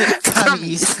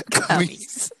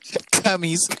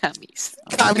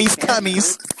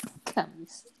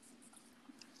 Cummies.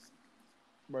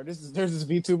 Bro, there's this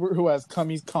VTuber who has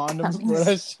cummies condoms, bro.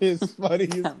 That shit's funny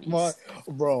as fuck,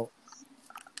 bro.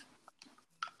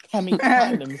 Cummy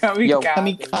condoms. Yo,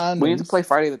 Cummy condoms. We need to play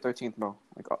Friday the 13th, bro.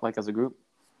 Like as a group.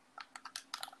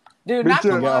 Dude, Me not too.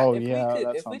 gonna lie. Oh, If yeah, we that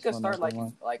could, if we sounds could fun, start not like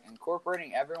gonna like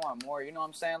incorporating everyone more, you know what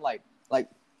I'm saying? Like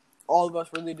all of us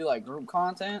really do like group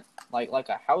content, like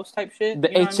a house type shit. The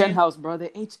you know what I HN mean? house, bro.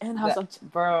 The HN house.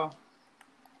 Bro.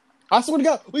 I swear to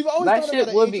God, we've always That thought shit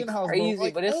about would an be Asian house, bro. crazy,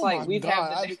 Like, but it's oh like my we'd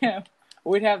God.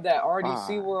 we'd have that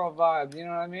RDC Ah. world vibes. You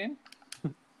know what I mean?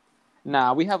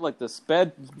 Nah, we have like the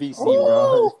sped VC, Oh,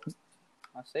 bro. God.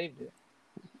 I saved it.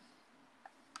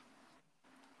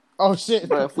 Oh shit!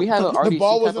 Bro, if we have an The RDC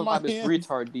ball was type in of my vibe, it's hand.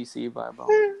 retard DC vibe, bro.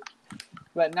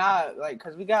 But nah, like,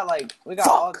 cause we got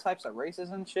all types of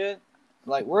races and shit.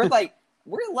 Like we're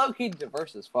low key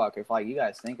diverse as fuck. If like you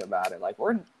guys think about it, like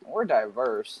we're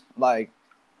diverse. Like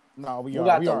No, we we are.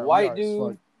 got we the are, white we are as dude.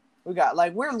 fuck. We got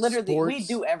like we're literally we Sports.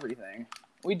 do everything.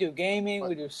 We do gaming.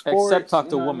 We do sports. Except talk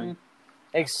you to know what I women. mean?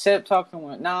 Except talk to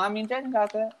women. Nah, I mean Jaden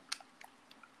got that.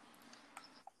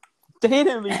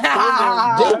 Dating me.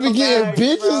 They've been getting Facts,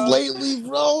 bitches bro. lately,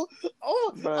 bro.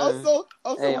 Oh, Bro. I'm so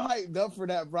Hey, hyped up for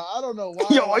that, bro. I don't know why.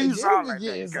 Yo, why like, you they've sound been like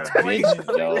getting that, some girl?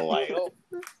 bitches, yo. Like,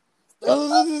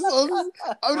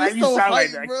 I'm Why just you so sound like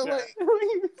hyped, that, bro. girl?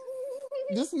 Like,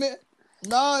 this man,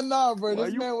 nah, bro. Why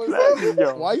This you man was playing like, me,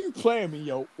 yo? why you playing me,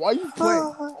 yo? Why you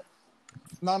playing?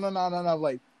 No.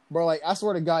 Like, bro, like, I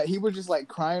swear to God, he was just like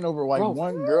crying over like Bro.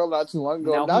 one girl not too long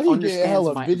ago. Now Now he he getting understands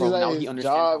hella my bitches bro. Now at he his understands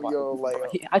job, how I, yo.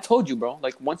 Like, I told you, bro.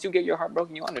 Like once you get your heart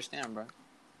broken, you understand, bro.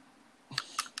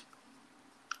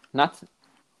 Not.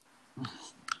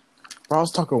 bro, I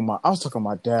was talking with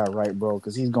my dad, right, bro,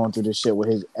 because he's going through this shit with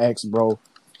his ex, bro.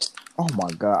 Oh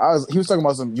my God, he was talking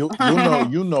about some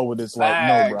you know what it's like.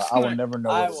 No, bro, I will never know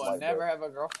what I it's will like. never Bro. have a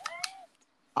girl.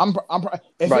 I'm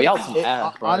Bro, y'all some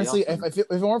ass, bro. honestly, Y'all some- if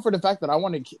it weren't for the fact that I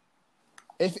wanted,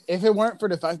 if it weren't for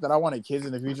the fact that I wanted kids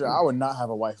in the future, I would not have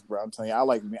a wife, bro. I'm telling you, I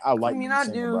like I mean, being I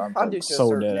single, do. bro. I do to so a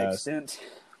certain dead ass. extent.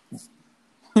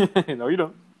 No, you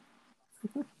don't.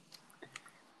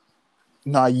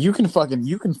 Nah, I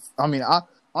mean,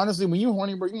 honestly, when you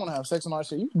horny, bro, you want to have sex and all that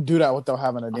shit, you can do that without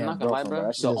having a I'm damn not gonna lie, girlfriend, bro. bro.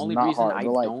 That shit The is only not reason hard. I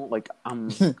But, like, don't like,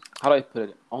 how do I put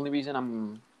it? Only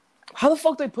reason how the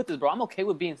fuck do I put this, bro? I'm okay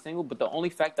with being single, but the only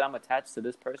fact that I'm attached to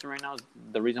this person right now is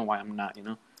the reason why I'm not. You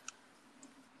know?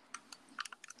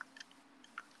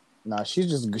 nah,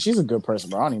 she's a good person,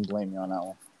 bro. I don't even blame you on that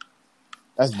one.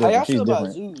 That's How different. y'all She's feel about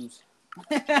different. zoos?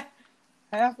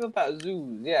 How y'all feel about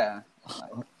zoos? Yeah.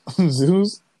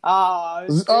 Zoos?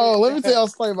 Oh, let me tell y'all a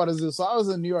story about a zoo. So I was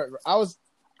in New York. I was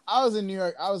in New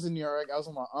York. I was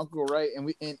with my uncle, right?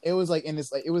 And it was like in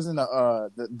this, like, it was in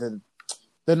the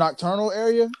nocturnal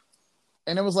area,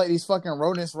 and it was like these fucking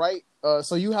rodents, right?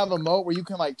 So you have a mode where you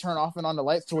can like turn off and on the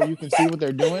lights to where you can see what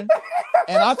they're doing.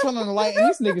 And I turn on the light, and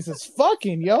these niggas is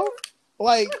fucking, yo.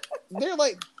 Like they're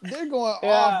going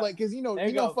off, like, cause you know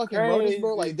fucking rodents,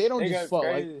 bro. Like they don't just fuck,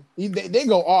 like they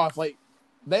go off, like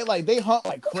they hunt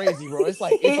like crazy, bro. It's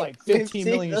like 15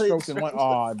 million strokes in one.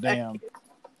 Oh damn.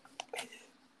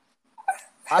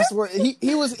 I swear he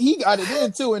got it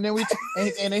in too, and then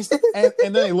and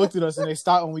then they looked at us and they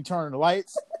stopped when we turned the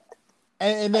lights,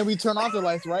 and then we turn off the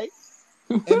lights, right?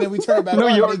 And then we turn it back on.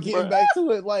 And they getting back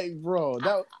to it, like, bro.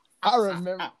 That I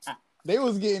remember they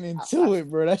was getting into it,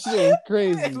 bro. That shit was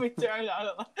crazy. We turned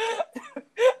on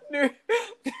New York.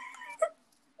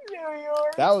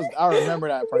 I remember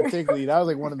that particularly. That was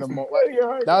like one of the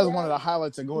that was one of the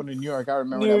highlights of going to New York. I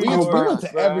remember that. We went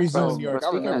to every zoo in New York.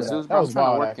 I remember that. That was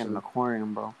wild, work actually. in an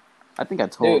aquarium, bro. I think I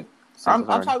told. Dude, I'm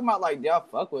talking about like y'all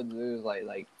fuck with zoos,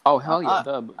 like. Oh hell yeah,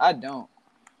 dub. I don't.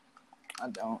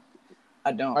 Oh,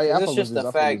 yeah, It's just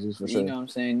the fact, sure. you know what I'm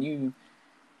saying. You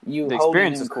The holding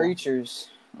experience them is cool. creatures,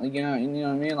 like, you know what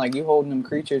I mean. Like, you holding them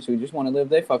creatures who just want to live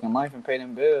their fucking life and pay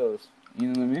them bills. You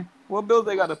know what I mean? What bills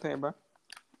they gotta pay, bro?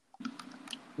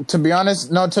 To be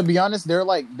honest, they're in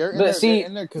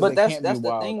there because they can't that's be the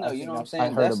wild. thing, though. You know what I'm saying? I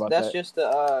heard about that's that. just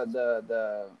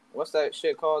the what's that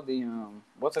shit called?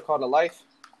 What's it called? The life.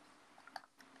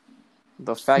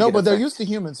 The faggot. No, but they're effect. used to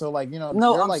humans, so like, you know,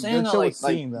 No, they're I'm like saying they're though, chill with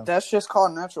seeing them. that's just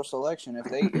called natural selection.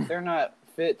 If they're not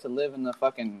fit to live in the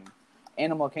fucking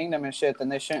animal kingdom and shit, then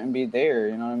they shouldn't be there.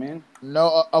 You know what I mean?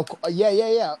 No,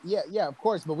 yeah, of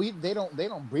course. But they don't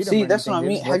breed them. See, or that's what I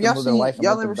anything. mean. Have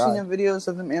y'all ever ever seen them videos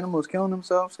of them animals killing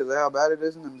themselves because of how bad it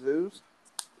is in them zoos?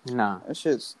 Nah. That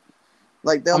shit's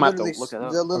like they'll literally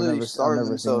I've starve never seen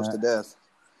themselves to death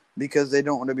because they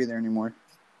don't want to be there anymore.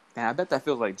 Yeah, I bet that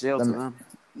feels like jail to them.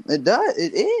 It does.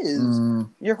 It is.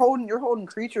 You're holding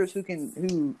creatures who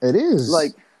it is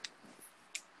like.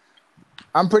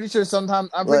 I'm pretty sure sometimes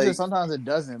it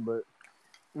doesn't, but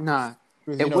Nah.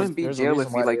 It wouldn't be jail if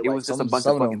it was just a bunch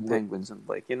of fucking penguins and,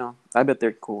 like, you know. I bet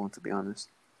they're cool, to be honest.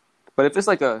 But if it's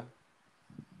like a...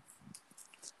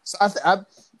 So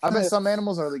I bet some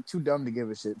animals are like too dumb to give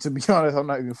a shit. To be honest, I'm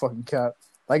not even fucking cap.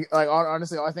 Like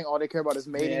honestly, I think all they care about is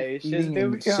mating, eating,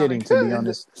 and shitting. To be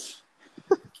honest,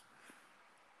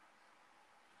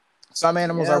 some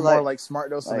animals are more like smart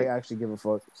though, so they actually give a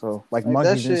fuck. So like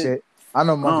monkeys and shit. I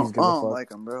know monkeys give a fuck. I don't like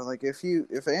them, bro. Like if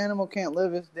an animal can't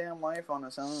live its damn life on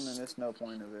its own, then there's no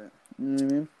point of it. You know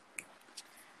what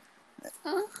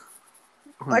I mean?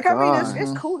 Like, I mean,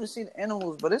 it's cool to see the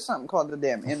animals, but it's something called the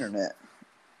damn internet.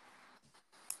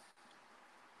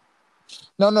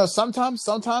 No. Sometimes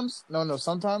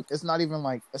it's not even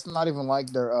like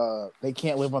they're they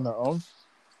can't live on their own.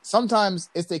 Sometimes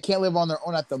it's they can't live on their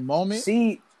own at the moment.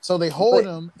 See, so they hold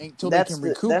them until they can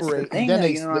recuperate, and then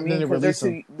they release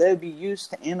them. They'll be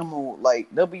used to animal, like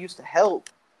they'll be used to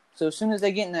help. So as soon as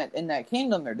they get in that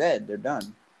kingdom, they're dead. They're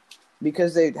done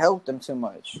because they helped them too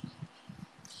much.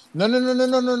 No.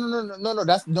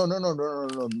 That's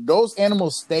no. Those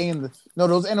animals stay in the. No,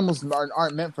 those animals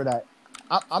aren't meant for that.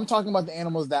 I'm talking about the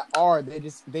animals that are. They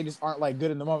just aren't like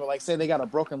good in the moment. Like say they got a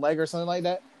broken leg or something like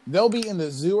that. They'll be in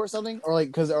the zoo or something, or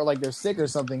like they're sick or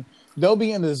something. They'll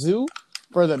be in the zoo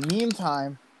for the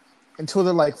meantime until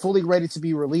they're like fully ready to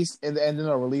be released, and then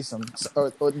they'll release them. So,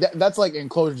 that's like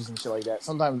enclosures and shit like that.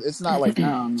 Sometimes it's not like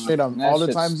straight up all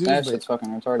the time zoos, but fucking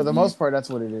retarded. For the most part, that's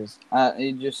what it is.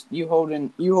 It just you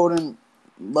holding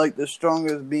like the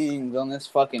strongest beings on this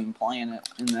fucking planet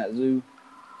in that zoo.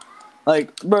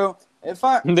 Like, bro, if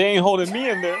I they ain't holding me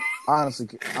in there. Honestly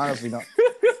don't.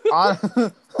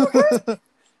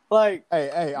 Like,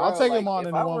 hey, I'll take him on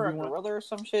in the 1v1. If I were a gorilla or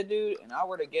some shit, dude, and I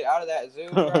were to get out of that zoo,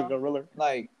 bro, gorilla.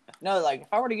 Like, no, like, if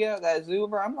I were to get out of that zoo,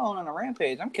 bro, I'm going on a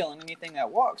rampage. I'm killing anything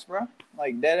that walks, bro.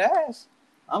 Like, dead ass.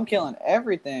 I'm killing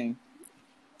everything.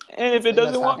 And if it That's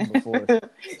doesn't walk, happened before.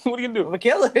 what are you gonna I'm do? gonna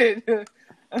kill it.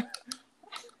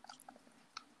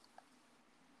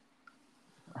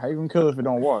 How you gonna kill it if it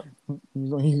don't walk?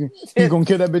 You gonna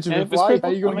kill that bitch if And it if it's fly? How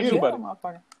crippled, you I'm gonna gonna get do it? about it.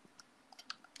 Motherfucker.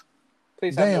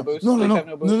 Please have no Damn. boost. No, Please no, have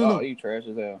no boost. no. Oh, you trash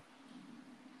as hell.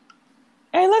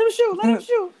 Hey, let him shoot. Let him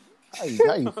shoot.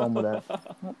 How you fumble that?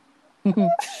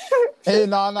 Hey,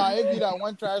 nah. It be that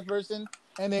one trash person,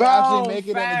 and they Bro, actually make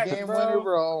it facts, in the game bro. winner,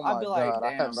 bro. Oh I'd my be like, god, I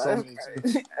damn, have bro, so many.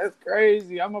 that's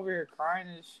crazy. I'm over here crying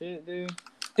and shit, dude.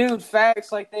 Dude,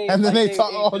 facts like they. And then like they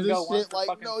talk all just this go one shit for like,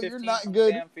 fucking no, you're 15 not from good.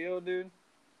 the damn field, dude.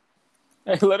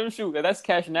 Hey, let him shoot. That's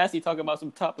Cash Nasty talking about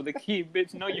some top of the key,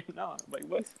 bitch. No, you're not. Like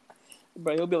what?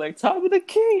 Bro, he'll be like top of the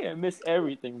key and miss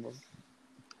everything, bro.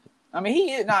 I mean,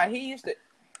 he used to.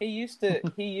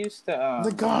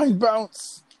 The guy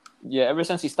bounce. Yeah, ever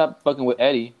since he stopped fucking with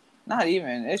Eddie. Not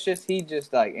even. It's just he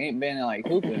just like ain't been like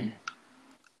hooping.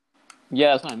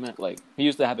 Yeah, that's what I meant. Like he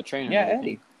used to have a trainer. Yeah, and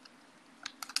everything.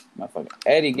 Eddie. Motherfucker.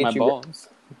 Eddie, get My you. balls.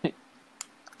 I'm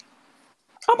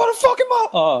about to fuck him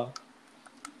up. Oh,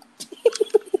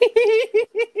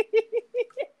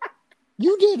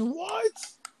 You did what?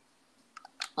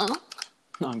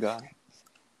 oh God.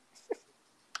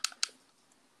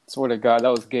 Swear to God, that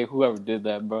was gay. Whoever did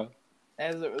that, bro.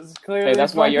 As it was clearly. Hey,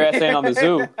 that's why your ass fucking- ain't on the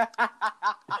zoo.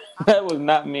 That was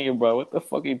not me, bro. What the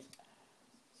fuck?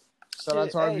 Shout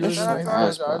out to our Hey, viewers. shout in out Mexico.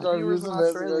 to Shout out to our viewers in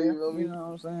Mexico. You feel me? You know what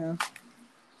I'm saying?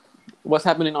 What's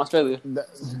happening in Australia?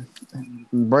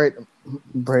 Braden,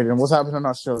 what's happening in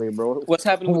Australia, bro? What's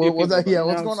happening with your What's people, that? Yeah, You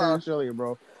what's know what going on in I'm Australia,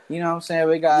 bro? You know what I'm saying?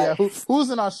 We got. Yeah, who's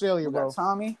in Australia, we bro? got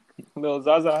Tommy. Little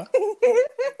Zaza.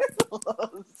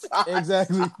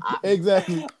 Exactly.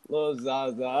 Little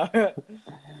Zaza.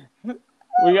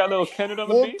 We got little Kenneth on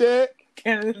the Whoop beach. that.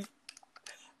 Kenneth.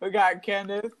 We got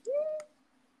Kenneth.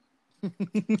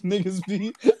 Niggas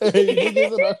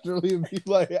in Australia be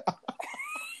like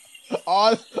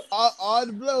odd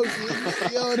bloke.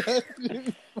 Yo,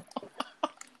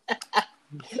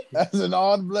 that's an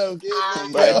odd bloke.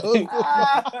 Right. Yo.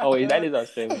 Oh, wait, that is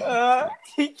Australia.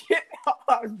 He get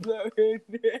hard blood in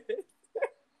there.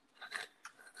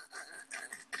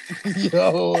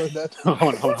 Yo, that's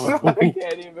Hold on. I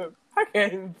can't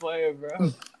even play it,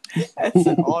 bro. That's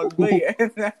an odd blood.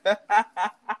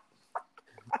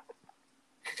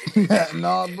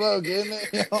 nah, bloke, isn't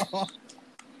it? Yo.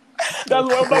 That's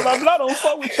why blah blah blah don't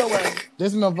fuck with your ass.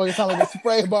 This motherfucker sound like a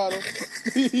spray bottle.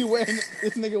 This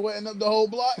nigga wetting up the whole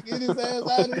block. Get his ass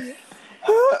out of here.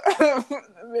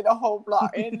 With a whole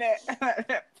block in there.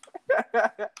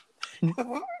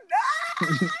 Oh,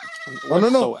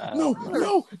 no.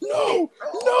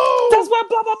 That's why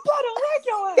blah blah blah don't like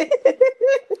your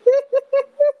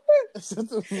ass. Shut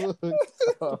the fuck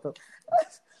up.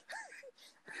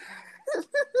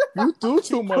 You do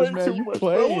too much, man. You I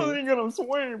playing. wasn't gonna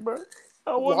swing, bro.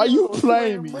 Why you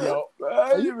playing me, yo? Bro, I Are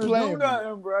didn't you even playing do me?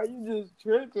 nothing, bro. You just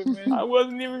tripping, man. I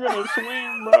wasn't even gonna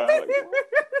swing, bro.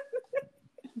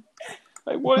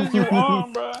 Like what is you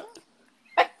on, bro?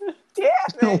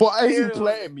 Yeah, Why is you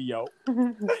playing me, yo?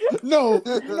 No.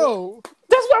 That's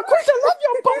why Christian love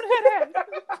your bonehead ass.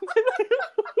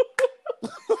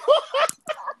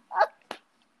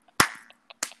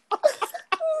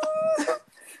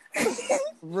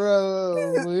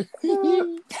 Bro.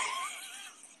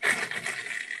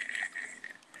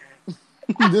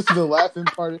 This is the laughing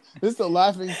part. This is the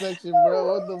laughing section,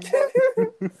 bro. What the fuck?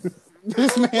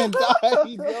 This man died,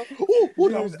 yo. Ooh,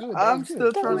 that was good. I'm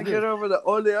still trying to get over the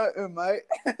Olea, mate.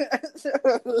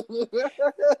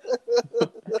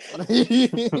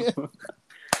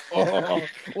 Oh,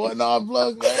 what not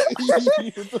plug, man?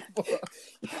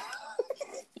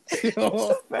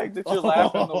 The fact that you're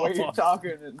laughing the way you're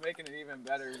talking is making it even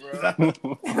better, bro.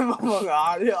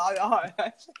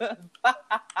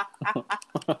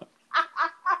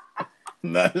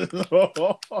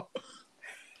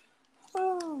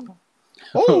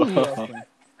 Oh, God.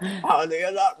 Oh,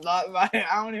 nigga, not,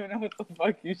 I don't even know what the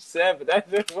fuck you said, but that's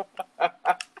just.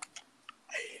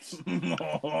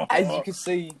 As you can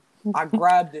see, I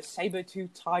grabbed this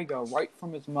saber-tooth tiger right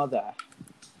from his mother.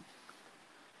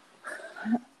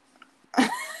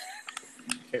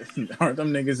 aren't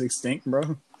them niggas extinct,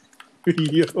 bro?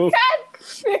 Yo.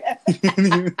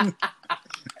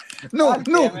 No, God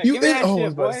damn it. you Give me that I was shit,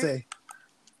 about boy. to say.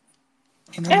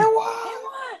 And what?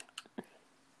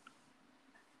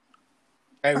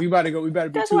 Hey, we better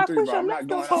be 2-3, bro. I'm not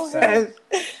going outside.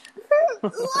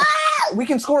 We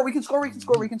can score for sure.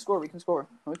 We can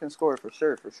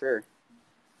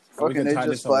Fucking, they tie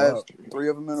just this all up. flashed 3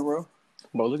 of them in a row.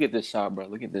 Bro, look at this shot, bro.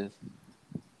 Look at this.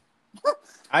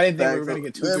 I didn't think we were gonna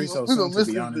get 2-3 so soon, to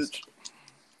be honest.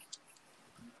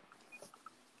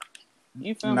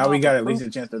 You feel me? Now we Off got the at least proof.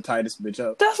 a chance to tie this bitch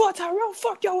up. That's why Tyrell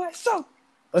fuck your ass up.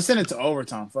 Let's send it to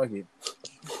overtime. Fuck it.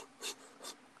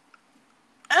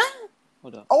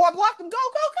 Hold up. Oh, I blocked him. Go.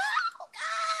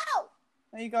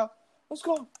 There you go. Let's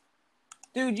go.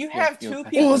 Dude, you have two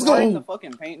people let's go. right in the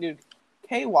fucking paint, dude.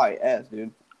 KYS,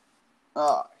 dude.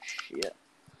 Oh, shit.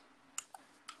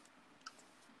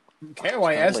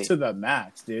 KYS to the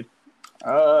max, dude.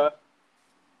 No.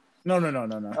 No. We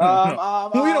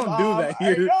don't do that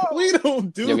here. Hey, yo. We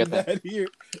don't do get that here.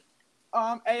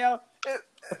 Ayo.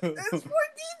 It's 14 seconds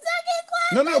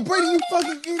left. No, Brady, you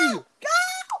fucking idiot. Go.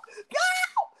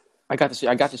 I got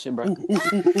the shit, bro.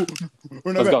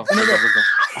 We're Let's go.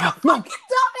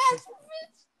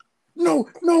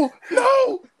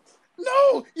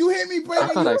 No, you hit me, Brady. I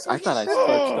thought I clutched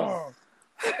up.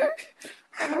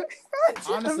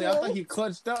 Honestly, I thought he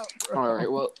clutched up, bro. All right,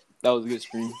 well, that was a good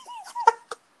stream.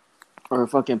 Or a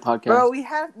fucking podcast. Bro,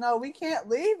 we can't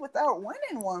leave without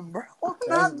winning one, bro. I'm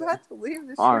not about to leave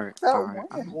this All shit right, without all right,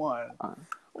 winning one. all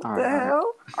What right, the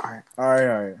hell? All right. All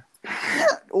right.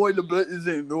 Oi, the buttons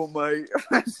ain't no, mate.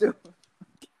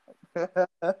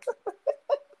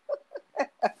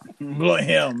 Blood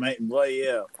hell, mate. Blood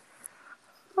hell.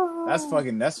 That's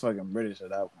fucking British at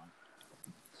that one.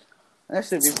 That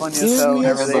should be funny as hell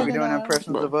whenever they be doing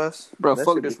impressions Bro. of us. Bro, That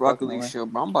fuck should this be Rocket fucking League hilarious.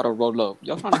 shit, bro. I'm about to roll up.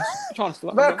 Y'all trying to slap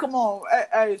me? Bro, come on.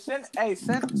 Send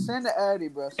the Addy,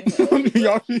 bro. Send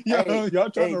the Addy. y'all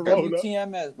trying to roll up.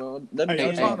 WTMS, bro. Hey,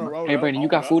 y'all trying to roll Hey, up. Brandon, you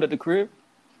got food at the crib?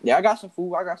 Yeah, I got some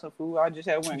food. I just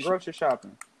had went grocery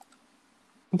shopping.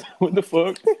 What the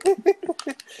fuck?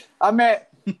 I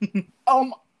met.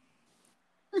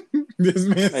 This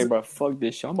man. Hey, bro, fuck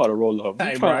this shit. I'm about to roll up.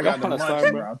 Hey, bro, I got the I'm trying to money,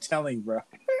 slap, bro. I'm telling you, bro.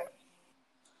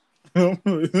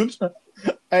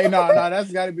 Hey, no,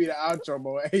 that's got to be the outro,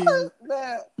 bro. Hey,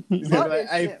 he's gonna be like,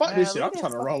 hey, fuck this shit. I'm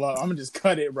trying to roll up. I'm gonna just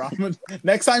cut it, bro.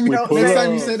 Next time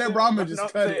you say that, bro, I'm gonna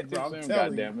just cut it, bro. I'm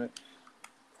telling you.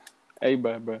 Hey,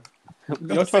 bro.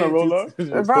 Y'all trying to roll up?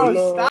 Bro, stop.